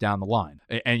 2 years down the line.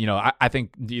 And I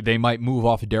think they might move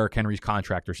off of Derrick Henry's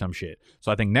contract or some shit.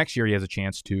 So I think next year he has a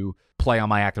chance to play on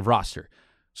my active roster.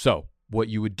 So what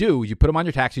you would do, you put him on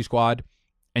your taxi squad,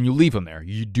 and you leave him there.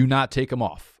 You do not take him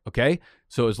off, okay?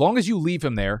 So as long as you leave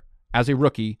him there as a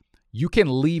rookie, you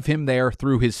can leave him there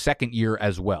through his second year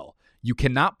as well. You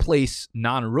cannot place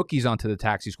non-rookies onto the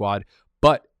taxi squad,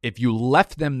 but if you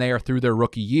left them there through their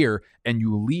rookie year and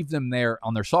you leave them there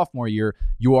on their sophomore year,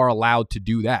 you are allowed to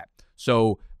do that.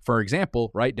 So, for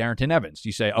example, right, Darrynton Evans,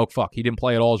 you say, oh, fuck, he didn't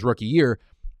play at all his rookie year.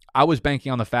 I was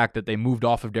banking on the fact that they moved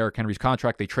off of Derrick Henry's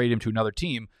contract. They traded him to another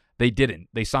team. They didn't.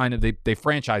 They signed him. They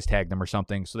franchise tagged him or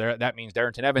something. So that means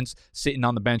Darrynton Evans sitting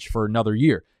on the bench for another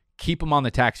year. Keep him on the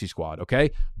taxi squad,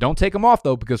 okay? Don't take him off,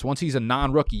 though, because once he's a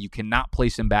non-rookie, you cannot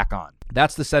place him back on.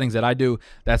 That's the settings that I do.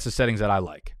 That's the settings that I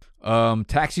like.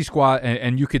 Taxi squad,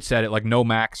 and you could set it like no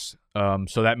max.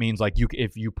 So that means like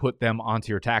if you put them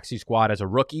onto your taxi squad as a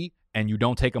rookie and you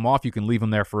don't take them off, you can leave them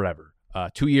there forever.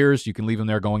 2 years, you can leave them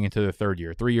there going into the third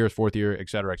year. 3 years, fourth year, et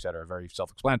cetera, et cetera. Very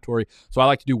self-explanatory. So I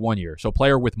like to do 1 year. So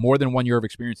player with more than 1 year of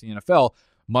experience in the NFL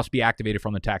must be activated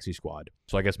from the taxi squad.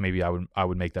 So I guess maybe I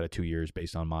would make that a 2 years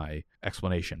based on my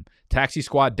explanation. Taxi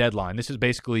squad deadline. This is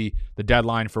basically the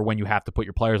deadline for when you have to put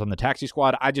your players on the taxi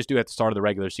squad. I just do it at the start of the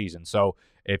regular season. So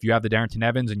if you have the Darrynton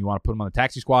Evans and you want to put them on the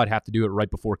taxi squad, have to do it right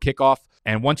before kickoff.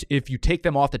 And if you take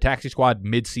them off the taxi squad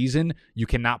mid-season, you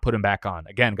cannot put them back on.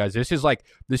 Again, guys, this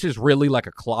is really like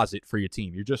a closet for your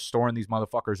team. You're just storing these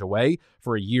motherfuckers away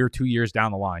for a year, 2 years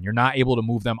down the line. You're not able to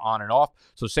move them on and off.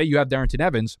 So say you have Darrynton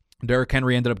Evans, Derrick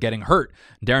Henry ended up getting hurt.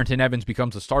 Darrynton Evans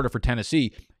becomes a starter for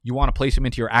Tennessee. You want to place him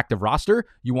into your active roster?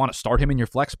 You want to start him in your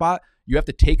flex spot? You have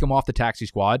to take him off the taxi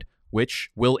squad,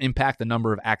 which will impact the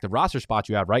number of active roster spots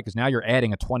you have, right? Because now you're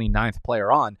adding a 29th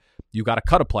player on. You got to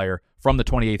cut a player from the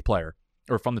 28th player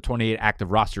or from the 28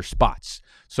 active roster spots.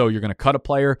 So you're going to cut a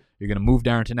player. You're going to move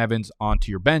Darrynton Evans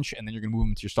onto your bench, and then you're going to move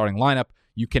him to your starting lineup.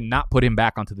 You cannot put him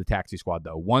back onto the taxi squad,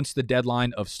 though. Once the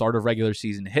deadline of start of regular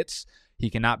season hits, he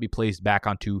cannot be placed back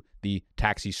onto the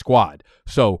taxi squad.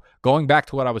 So going back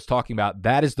to what I was talking about,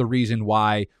 that is the reason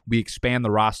why we expand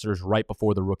the rosters right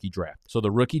before the rookie draft. So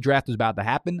the rookie draft is about to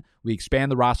happen. We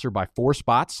expand the roster by 4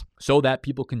 spots so that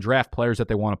people can draft players that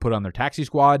they want to put on their taxi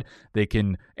squad. They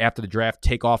can, after the draft,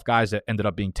 take off guys that ended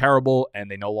up being terrible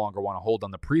and they no longer want to hold on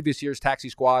the previous year's taxi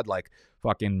squad, like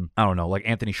fucking, I don't know, like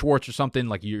Anthony Schwartz or something.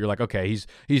 Like you're like, okay, he's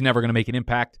never going to make an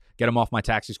impact. Get him off my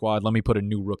taxi squad. Let me put a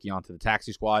new rookie onto the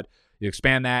taxi squad. You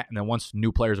expand that, and then once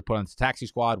new players are put on the taxi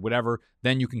squad, whatever,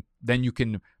 then you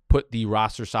can put the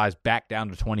roster size back down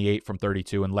to 28 from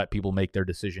 32 and let people make their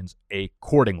decisions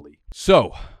accordingly.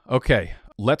 So, okay,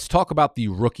 let's talk about the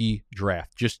rookie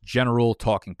draft, just general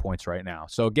talking points right now.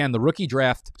 So again, the rookie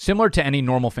draft, similar to any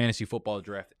normal fantasy football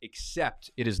draft, except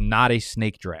it is not a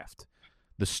snake draft.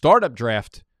 The startup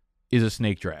draft is a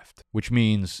snake draft, which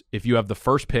means if you have the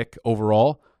first pick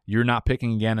overall, you're not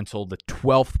picking again until the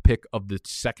 12th pick of the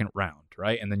second round,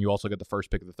 right? And then you also get the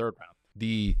first pick of the third round.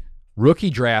 The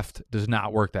rookie draft does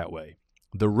not work that way.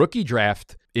 The rookie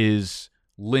draft is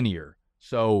linear.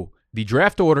 So the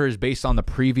draft order is based on the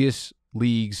previous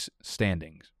league's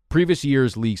standings, previous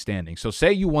year's league standings. So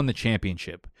say you won the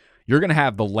championship, you're going to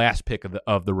have the last pick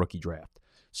of the rookie draft.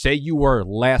 say you were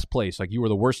last place, like you were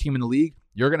the worst team in the league,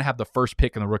 you're going to have the first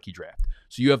pick in the rookie draft.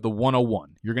 So you have the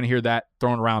 101. You're going to hear that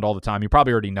thrown around all the time. You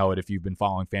probably already know it if you've been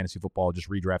following fantasy football, just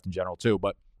redraft in general too.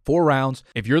 But 4 rounds,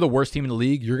 if you're the worst team in the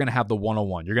league, you're going to have the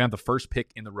 101. You're going to have the first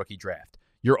pick in the rookie draft.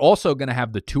 You're also going to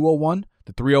have the 201,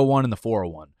 the 301, and the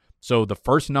 401. So the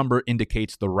first number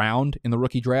indicates the round in the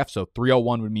rookie draft. So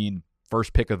 301 would mean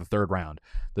first pick of the third round.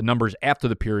 The numbers after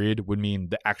the period would mean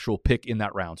the actual pick in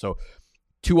that round. So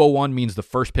 201 means the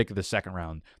first pick of the second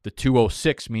round. The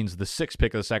 206 means the sixth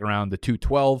pick of the second round. The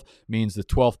 212 means the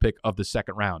 12th pick of the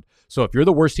second round. So if you're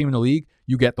the worst team in the league,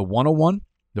 you get the 101,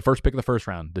 the first pick of the first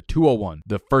round, the 201,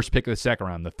 the first pick of the second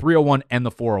round, the 301, and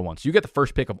the 401. So you get the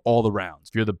first pick of all the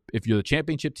rounds. If you're the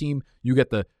championship team, you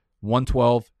get the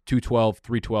 112, 212,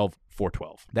 312,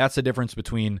 412. That's the difference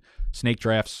between snake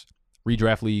drafts,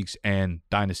 redraft leagues, and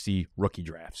dynasty rookie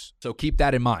drafts. So keep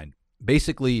that in mind.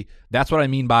 Basically, that's what I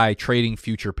mean by trading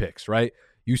future picks, right?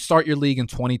 You start your league in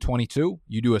 2022.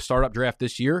 You do a startup draft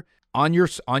this year. On your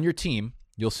team,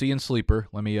 you'll see in Sleeper.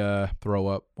 Let me throw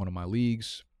up one of my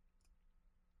leagues.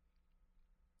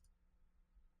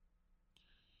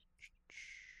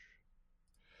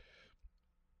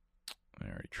 I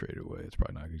already traded away. It's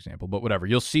probably not a good example, but whatever.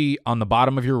 You'll see on the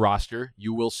bottom of your roster,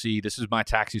 you will see, this is my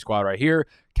taxi squad right here.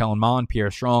 Kellen Mond,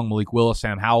 Pierre Strong, Malik Willis,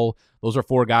 Sam Howell. Those are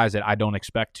 4 guys that I don't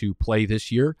expect to play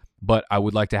this year, but I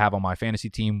would like to have on my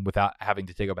fantasy team without having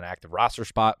to take up an active roster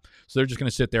spot. So they're just going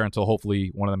to sit there until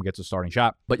hopefully one of them gets a starting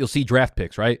shot. But you'll see draft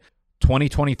picks, right?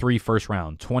 2023 first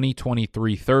round,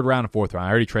 2023 third round, and fourth round. I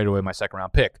already traded away my second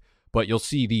round pick, but you'll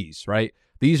see these, right?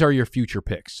 These are your future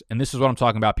picks. And this is what I'm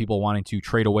talking about, people wanting to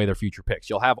trade away their future picks.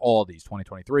 You'll have all of these,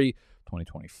 2023,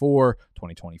 2024,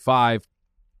 2025,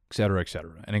 et cetera, et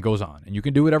cetera. And it goes on. And you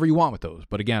can do whatever you want with those.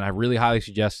 But again, I really highly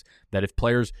suggest that if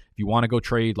you want to go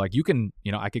trade, like you can,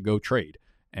 I could go trade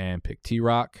and pick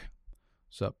T-Rock.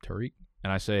 What's up, Tariq?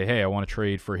 And I say, hey, I want to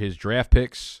trade for his draft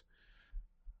picks.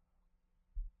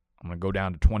 I'm going to go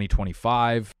down to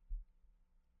 2025.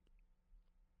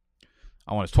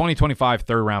 I want his 2025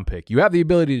 third round pick. You have the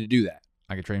ability to do that.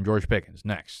 I could trade him George Pickens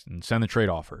next and send the trade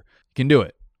offer. You can do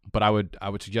it, but I would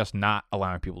suggest not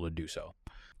allowing people to do so.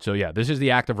 So yeah, this is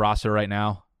the active roster right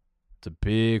now. It's a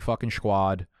big fucking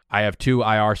squad. I have 2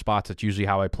 IR spots. That's usually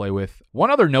how I play with. One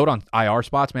other note on IR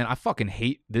spots, man, I fucking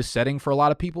hate this setting for a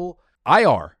lot of people.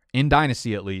 IR, in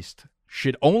Dynasty at least,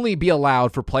 should only be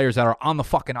allowed for players that are on the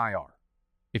fucking IR.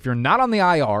 If you're not on the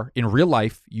IR in real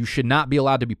life, you should not be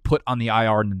allowed to be put on the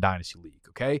IR in the Dynasty League,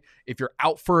 okay? If you're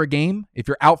out for a game, if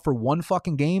you're out for one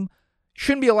fucking game, you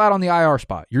shouldn't be allowed on the IR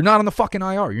spot. You're not on the fucking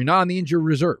IR. You're not on the injured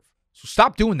reserve. So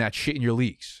stop doing that shit in your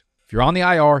leagues. If you're on the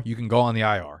IR, you can go on the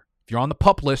IR. If you're on the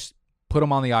PUP list, put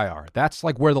them on the IR. That's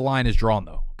like where the line is drawn,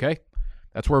 though, okay?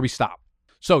 That's where we stop.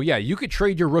 So, yeah, you could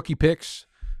trade your rookie picks.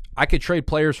 I could trade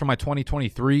players from my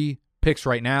 2023 picks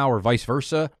right now or vice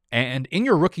versa. And in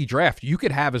your rookie draft, you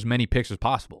could have as many picks as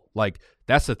possible. Like,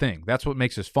 that's the thing. That's what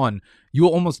makes this fun. You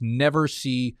will almost never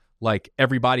see, like,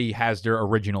 everybody has their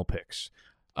original picks.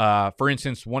 For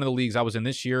instance, one of the leagues I was in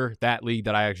this year, that league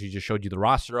that I actually just showed you the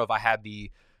roster of, I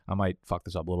might fuck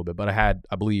this up a little bit, but I had,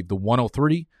 I believe, the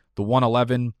 103, the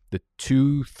 111, the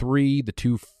 2-3, the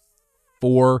 2-4,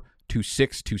 2-6,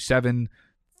 2-7,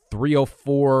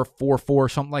 304,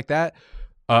 4-4, something like that.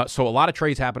 So a lot of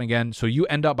trades happen again. So you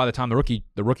end up, by the time the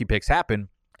rookie picks happen,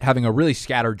 having a really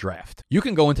scattered draft. You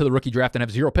can go into the rookie draft and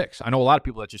have 0 picks. I know a lot of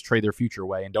people that just trade their future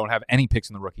away and don't have any picks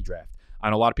in the rookie draft. I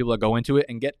know a lot of people that go into it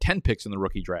and get 10 picks in the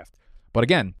rookie draft. But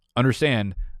again,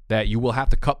 understand that you will have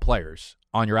to cut players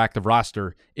on your active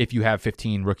roster if you have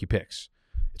 15 rookie picks.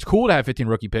 It's cool to have 15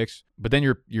 rookie picks, but then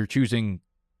you're choosing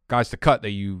guys to cut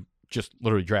that you just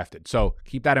literally drafted. So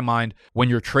keep that in mind when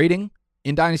you're trading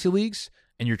in Dynasty Leagues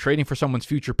and you're trading for someone's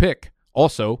future pick.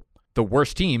 Also, the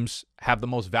worst teams have the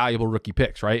most valuable rookie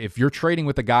picks, right? If you're trading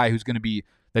with a guy he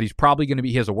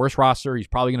has a worse roster, he's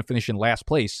probably going to finish in last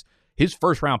place, his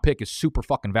first round pick is super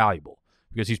fucking valuable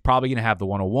because he's probably going to have the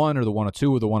 101 or the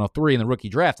 102 or the 103 in the rookie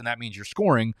draft, and that means you're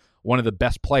scoring one of the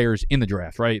best players in the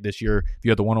draft, right? This year, if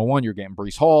you had the 101, you're getting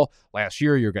Breece Hall. Last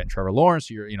year, you're getting Trevor Lawrence.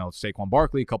 You're, Saquon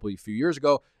Barkley a few years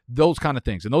ago. Those kind of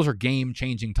things, and those are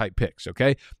game-changing type picks,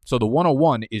 okay? So the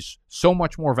 101 is so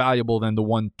much more valuable than the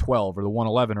 112 or the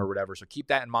 111 or whatever, so keep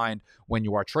that in mind when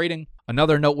you are trading.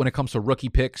 Another note when it comes to rookie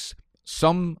picks,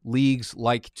 some leagues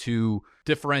like to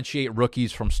differentiate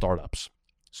rookies from startups.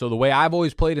 So the way I've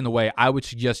always played and the way I would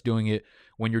suggest doing it,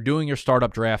 when you're doing your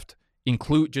startup draft,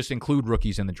 include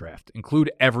rookies in the draft.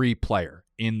 Include every player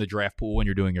in the draft pool when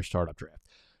you're doing your startup draft.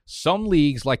 Some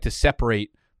leagues like to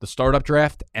separate the startup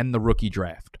draft and the rookie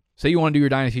draft. Say you want to do your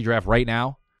dynasty draft right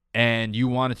now and you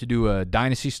wanted to do a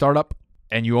dynasty startup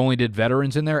and you only did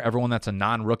veterans in there, everyone that's a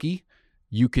non-rookie,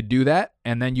 you could do that.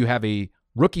 And then you have a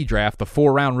rookie draft, the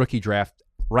 4-round rookie draft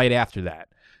right after that.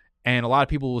 And a lot of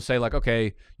people will say, like,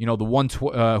 okay, you know,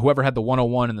 whoever had the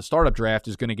 101 in the startup draft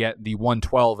is going to get the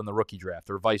 112 in the rookie draft,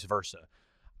 or vice versa.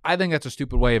 I think that's a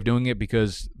stupid way of doing it,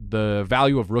 because the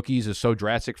value of rookies is so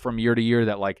drastic from year to year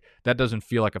that, like, that doesn't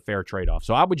feel like a fair trade-off.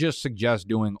 So I would just suggest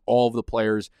doing all of the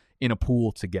players in a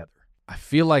pool together. I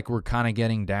feel like we're kind of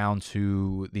getting down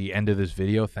to the end of this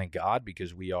video, thank God,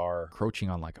 because we are encroaching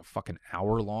on like a fucking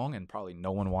hour long, and probably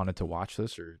no one wanted to watch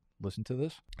this or listen to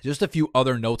this. Just a few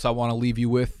other notes I want to leave you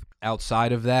with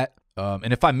outside of that.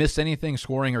 And if I missed anything,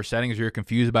 scoring or settings, or you're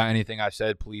confused about anything I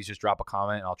said, please just drop a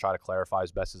comment and I'll try to clarify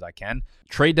as best as I can.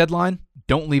 Trade deadline,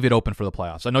 don't leave it open for the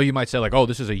playoffs. I know you might say, like, oh,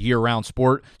 this is a year-round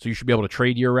sport, so you should be able to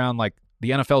trade year-round. Like,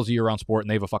 the NFL's a year-round sport, and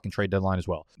they have a fucking trade deadline as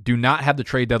well. Do not have the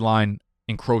trade deadline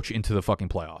encroach into the fucking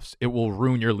playoffs. It will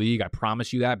ruin your league. I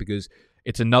promise you that, because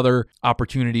it's another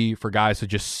opportunity for guys to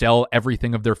just sell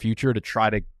everything of their future to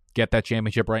try to get that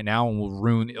championship right now,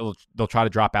 and they'll try to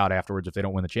drop out afterwards if they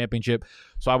don't win the championship.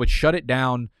 So I would shut it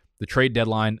down, the trade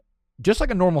deadline, just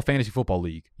like a normal fantasy football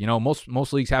league. You know,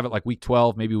 most leagues have it like week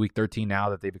 12, maybe week 13 now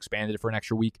that they've expanded it for an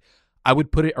extra week. I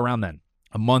would put it around then,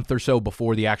 a month or so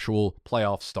before the actual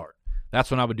playoffs start.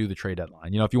 That's when I would do the trade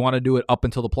deadline. You know, if you want to do it up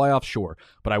until the playoffs, sure.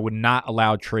 But I would not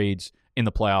allow trades in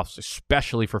the playoffs,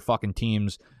 especially for fucking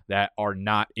teams that are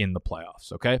not in the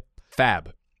playoffs, okay?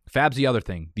 Fab's the other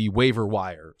thing, the waiver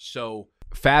wire. So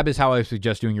Fab is how I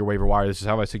suggest doing your waiver wire. This is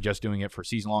how I suggest doing it for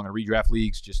season-long and redraft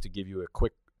leagues, just to give you a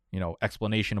quick, you know,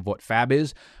 explanation of what Fab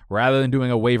is, rather than doing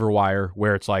a waiver wire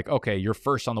where it's like, okay, you're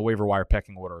first on the waiver wire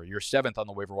pecking order, or you're seventh on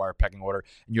the waiver wire pecking order,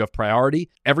 and you have priority.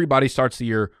 Everybody starts the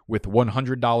year with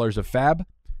 $100 of Fab.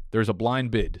 There's a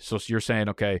blind bid. So you're saying,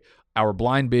 okay, our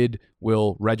blind bid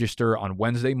will register on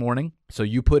Wednesday morning. So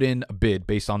you put in a bid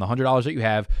based on the $100 that you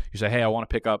have. You say, hey, I want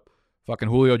to pick up fucking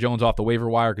Julio Jones off the waiver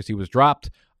wire because he was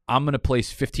dropped. I'm going to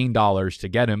place $15 to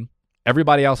get him.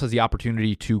 Everybody else has the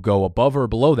opportunity to go above or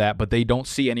below that, but they don't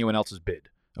see anyone else's bid.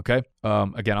 Okay?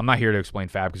 Again, I'm not here to explain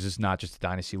Fab because it's not just a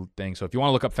Dynasty thing. So if you want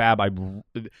to look up Fab,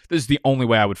 this is the only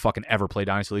way I would fucking ever play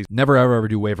Dynasty Leagues. Never, ever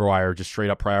do waiver wire, just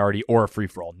straight up priority or a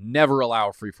free-for-all. Never allow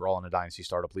a free-for-all in a Dynasty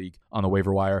Startup League on the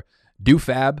waiver wire. Do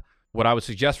Fab. What I would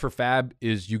suggest for Fab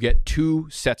is you get 2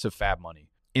 sets of Fab money.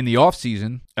 In the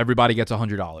offseason, everybody gets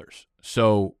 $100.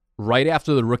 So right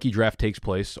after the rookie draft takes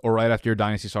place, or right after your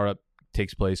Dynasty Startup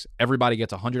takes place, everybody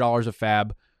gets $100 of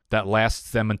Fab that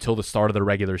lasts them until the start of the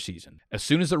regular season. As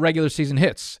soon as the regular season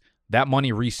hits, that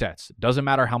money resets. Doesn't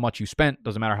matter how much you spent,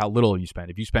 doesn't matter how little you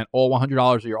spent. If you spent all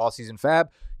 $100 of your all-season Fab,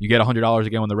 you get $100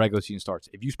 again when the regular season starts.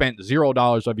 If you spent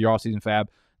 $0 of your all-season Fab,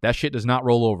 that shit does not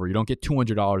roll over. You don't get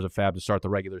 $200 of Fab to start the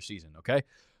regular season, okay?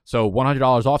 So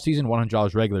 $100 off-season,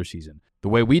 $100 regular season. The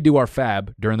way we do our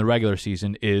Fab during the regular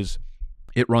season is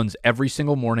it runs every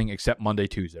single morning except Monday,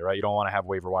 Tuesday, right? You don't want to have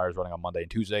waiver wires running on Monday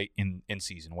and Tuesday in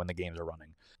season when the games are running.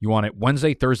 You want it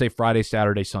Wednesday, Thursday, Friday,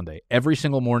 Saturday, Sunday. Every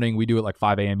single morning, we do it like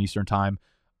 5 a.m. Eastern time.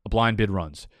 A blind bid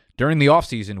runs. During the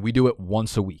offseason, we do it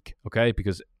once a week, okay?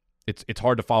 Because it's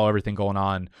hard to follow everything going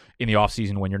on in the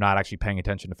offseason when you're not actually paying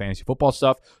attention to fantasy football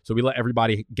stuff. So we let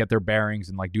everybody get their bearings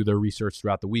and like do their research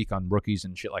throughout the week on rookies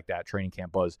and shit like that, training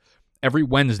camp buzz. Every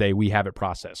Wednesday, we have it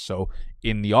processed. So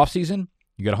in the offseason,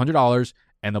 you get $100,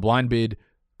 and the blind bid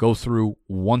goes through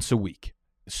once a week.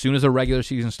 As soon as the regular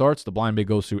season starts, the blind bid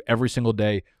goes through every single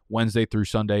day, Wednesday through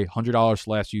Sunday. $100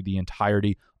 lasts you the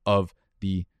entirety of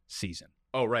the season.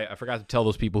 Oh, right. I forgot to tell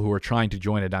those people who are trying to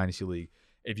join a Dynasty League.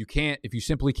 If you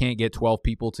simply can't get 12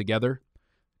 people together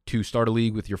to start a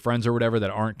league with your friends or whatever that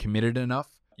aren't committed enough,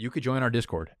 you could join our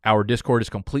Discord. Our Discord is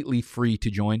completely free to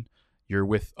join. You're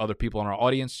with other people in our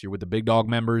audience. You're with the Big Dog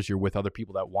members. You're with other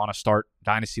people that want to start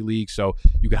Dynasty League. So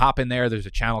you can hop in there. There's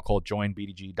a channel called Join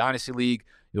BDG Dynasty League.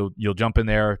 You'll jump in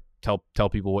there, tell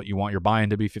people what you want your buy-in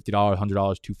to be, $50, $100,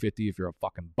 $250 if you're a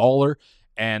fucking baller.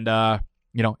 And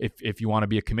if you want to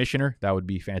be a commissioner, that would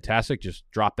be fantastic. Just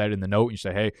drop that in the note and you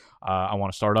say, hey, I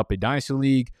want to start up a Dynasty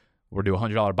League. We'll do a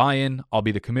 $100 buy-in. I'll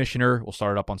be the commissioner. We'll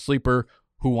start it up on Sleeper.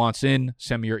 Who wants in?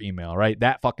 Send me your email, right?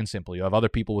 That fucking simple. You have other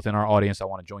people within our audience that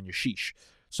want to join your sheesh.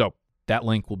 So that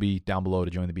link will be down below to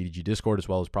join the BDG Discord, as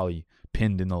well as probably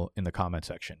pinned in the comment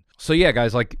section. So yeah,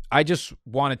 guys, like I just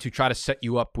wanted to try to set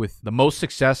you up with the most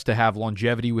success to have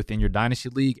longevity within your Dynasty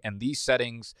League, and these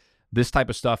settings, this type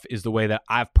of stuff is the way that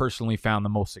I've personally found the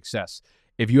most success.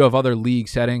 If you have other league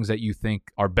settings that you think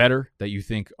are better, that you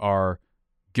think are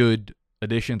good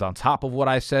additions on top of what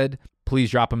I said,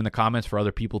 please drop them in the comments for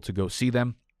other people to go see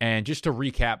them. And just to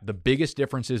recap, the biggest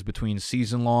differences between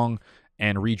season-long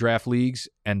and redraft leagues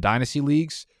and Dynasty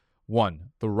Leagues,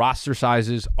 1, the roster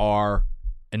sizes are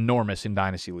enormous in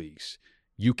dynasty leagues.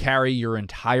 You carry your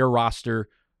entire roster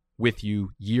with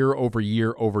you year over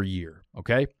year over year,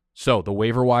 okay? So the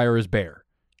waiver wire is bare.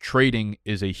 Trading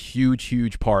is a huge,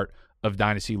 huge part of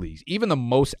dynasty leagues. Even the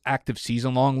most active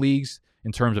season-long leagues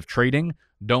in terms of trading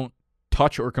don't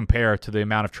touch or compare to the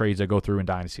amount of trades that go through in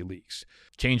dynasty leagues.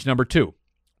 Change number 2,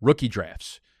 rookie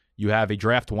drafts. You have a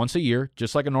draft once a year,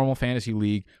 just like a normal fantasy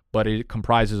league, but it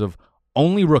comprises of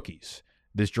only rookies.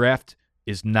 This draft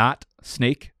is not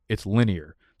snake, it's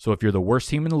linear. So if you're the worst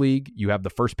team in the league, you have the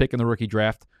first pick in the rookie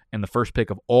draft and the first pick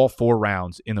of all 4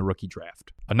 rounds in the rookie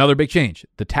draft. Another big change,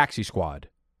 the taxi squad.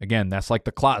 Again, that's like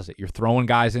the closet. You're throwing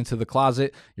guys into the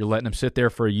closet. You're letting them sit there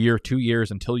for a year, 2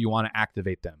 years until you want to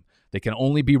activate them. They can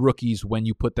only be rookies when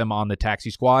you put them on the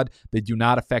taxi squad. They do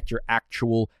not affect your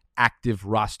actual active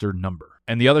roster number.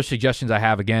 And the other suggestions I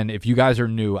have, again, if you guys are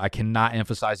new, I cannot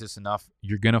emphasize this enough.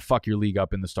 You're going to fuck your league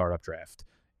up in the startup draft.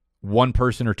 1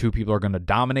 person or 2 people are going to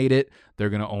dominate it. They're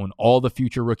going to own all the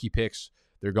future rookie picks.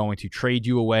 They're going to trade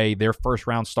you away their first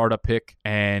round startup pick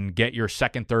and get your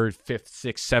 2nd, 3rd, 5th,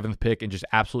 6th, 7th pick and just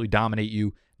absolutely dominate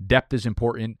you. Depth is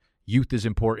important. Youth is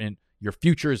important. Your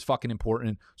future is fucking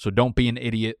important. So don't be an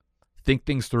idiot. Think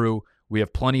things through. We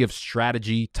have plenty of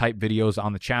strategy type videos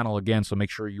on the channel again, so make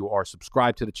sure you are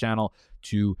subscribed to the channel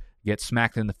to get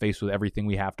smacked in the face with everything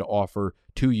we have to offer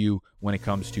to you when it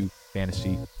comes to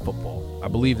fantasy football. I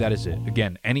believe that is it.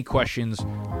 Again, any questions,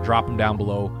 drop them down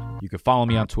below. You can follow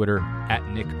me on Twitter at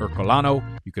Nick Ercolano.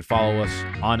 You could follow us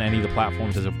on any of the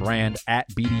platforms as a brand at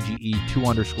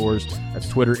BDGE2_. That's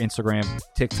Twitter, Instagram,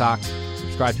 TikTok.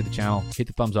 Subscribe to the channel, hit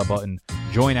the thumbs up button,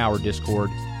 join our Discord,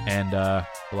 and I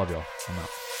love y'all. I'm out.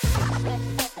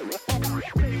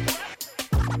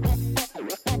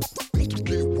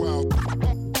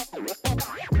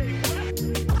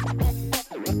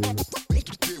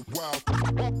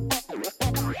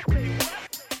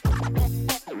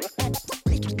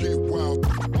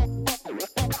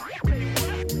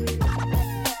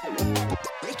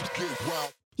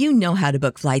 You know how to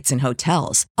book flights and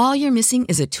hotels. All you're missing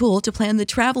is a tool to plan the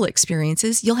travel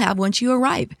experiences you'll have once you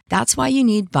arrive. That's why you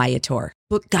need Viator.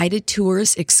 Book guided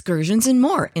tours, excursions, and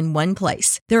more in one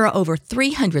place. There are over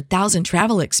 300,000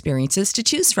 travel experiences to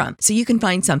choose from, so you can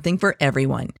find something for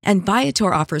everyone. And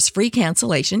Viator offers free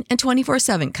cancellation and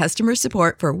 24/7 customer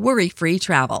support for worry-free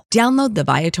travel. Download the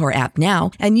Viator app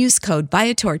now and use code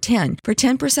Viator10 for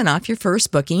 10% off your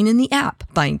first booking in the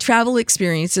app. Find travel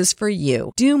experiences for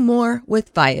you. Do more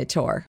with Viator.